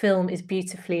 that film is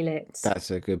beautifully lit. That's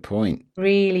a good point.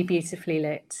 Really beautifully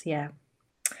lit, yeah.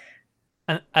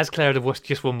 And as Claire had watched,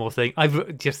 just one more thing.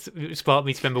 I've just sparked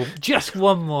me to remember just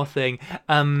one more thing.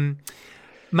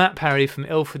 Matt Parry from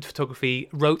Ilford Photography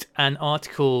wrote an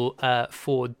article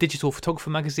for Digital Photographer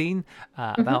magazine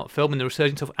about film and the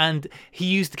resurgence of, and he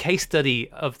used the case study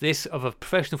of a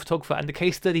professional photographer, and the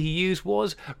case study he used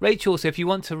was Rachel. So if you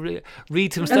want to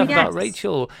read some stuff about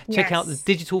Rachel, check out the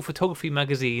Digital Photography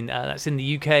magazine. That's in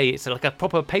the UK. It's like a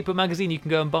proper paper magazine you can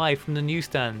go and buy from the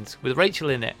newsstands with Rachel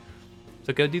in it.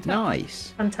 So go do that.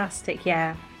 Nice. Fantastic,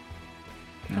 yeah.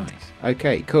 Nice.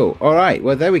 Okay, cool. All right.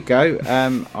 Well, there we go.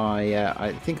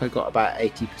 I think I got about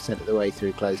 80% of the way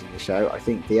through closing the show. I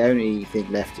think the only thing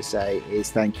left to say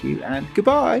is thank you and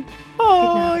goodbye.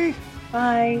 Bye.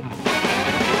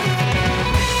 Bye.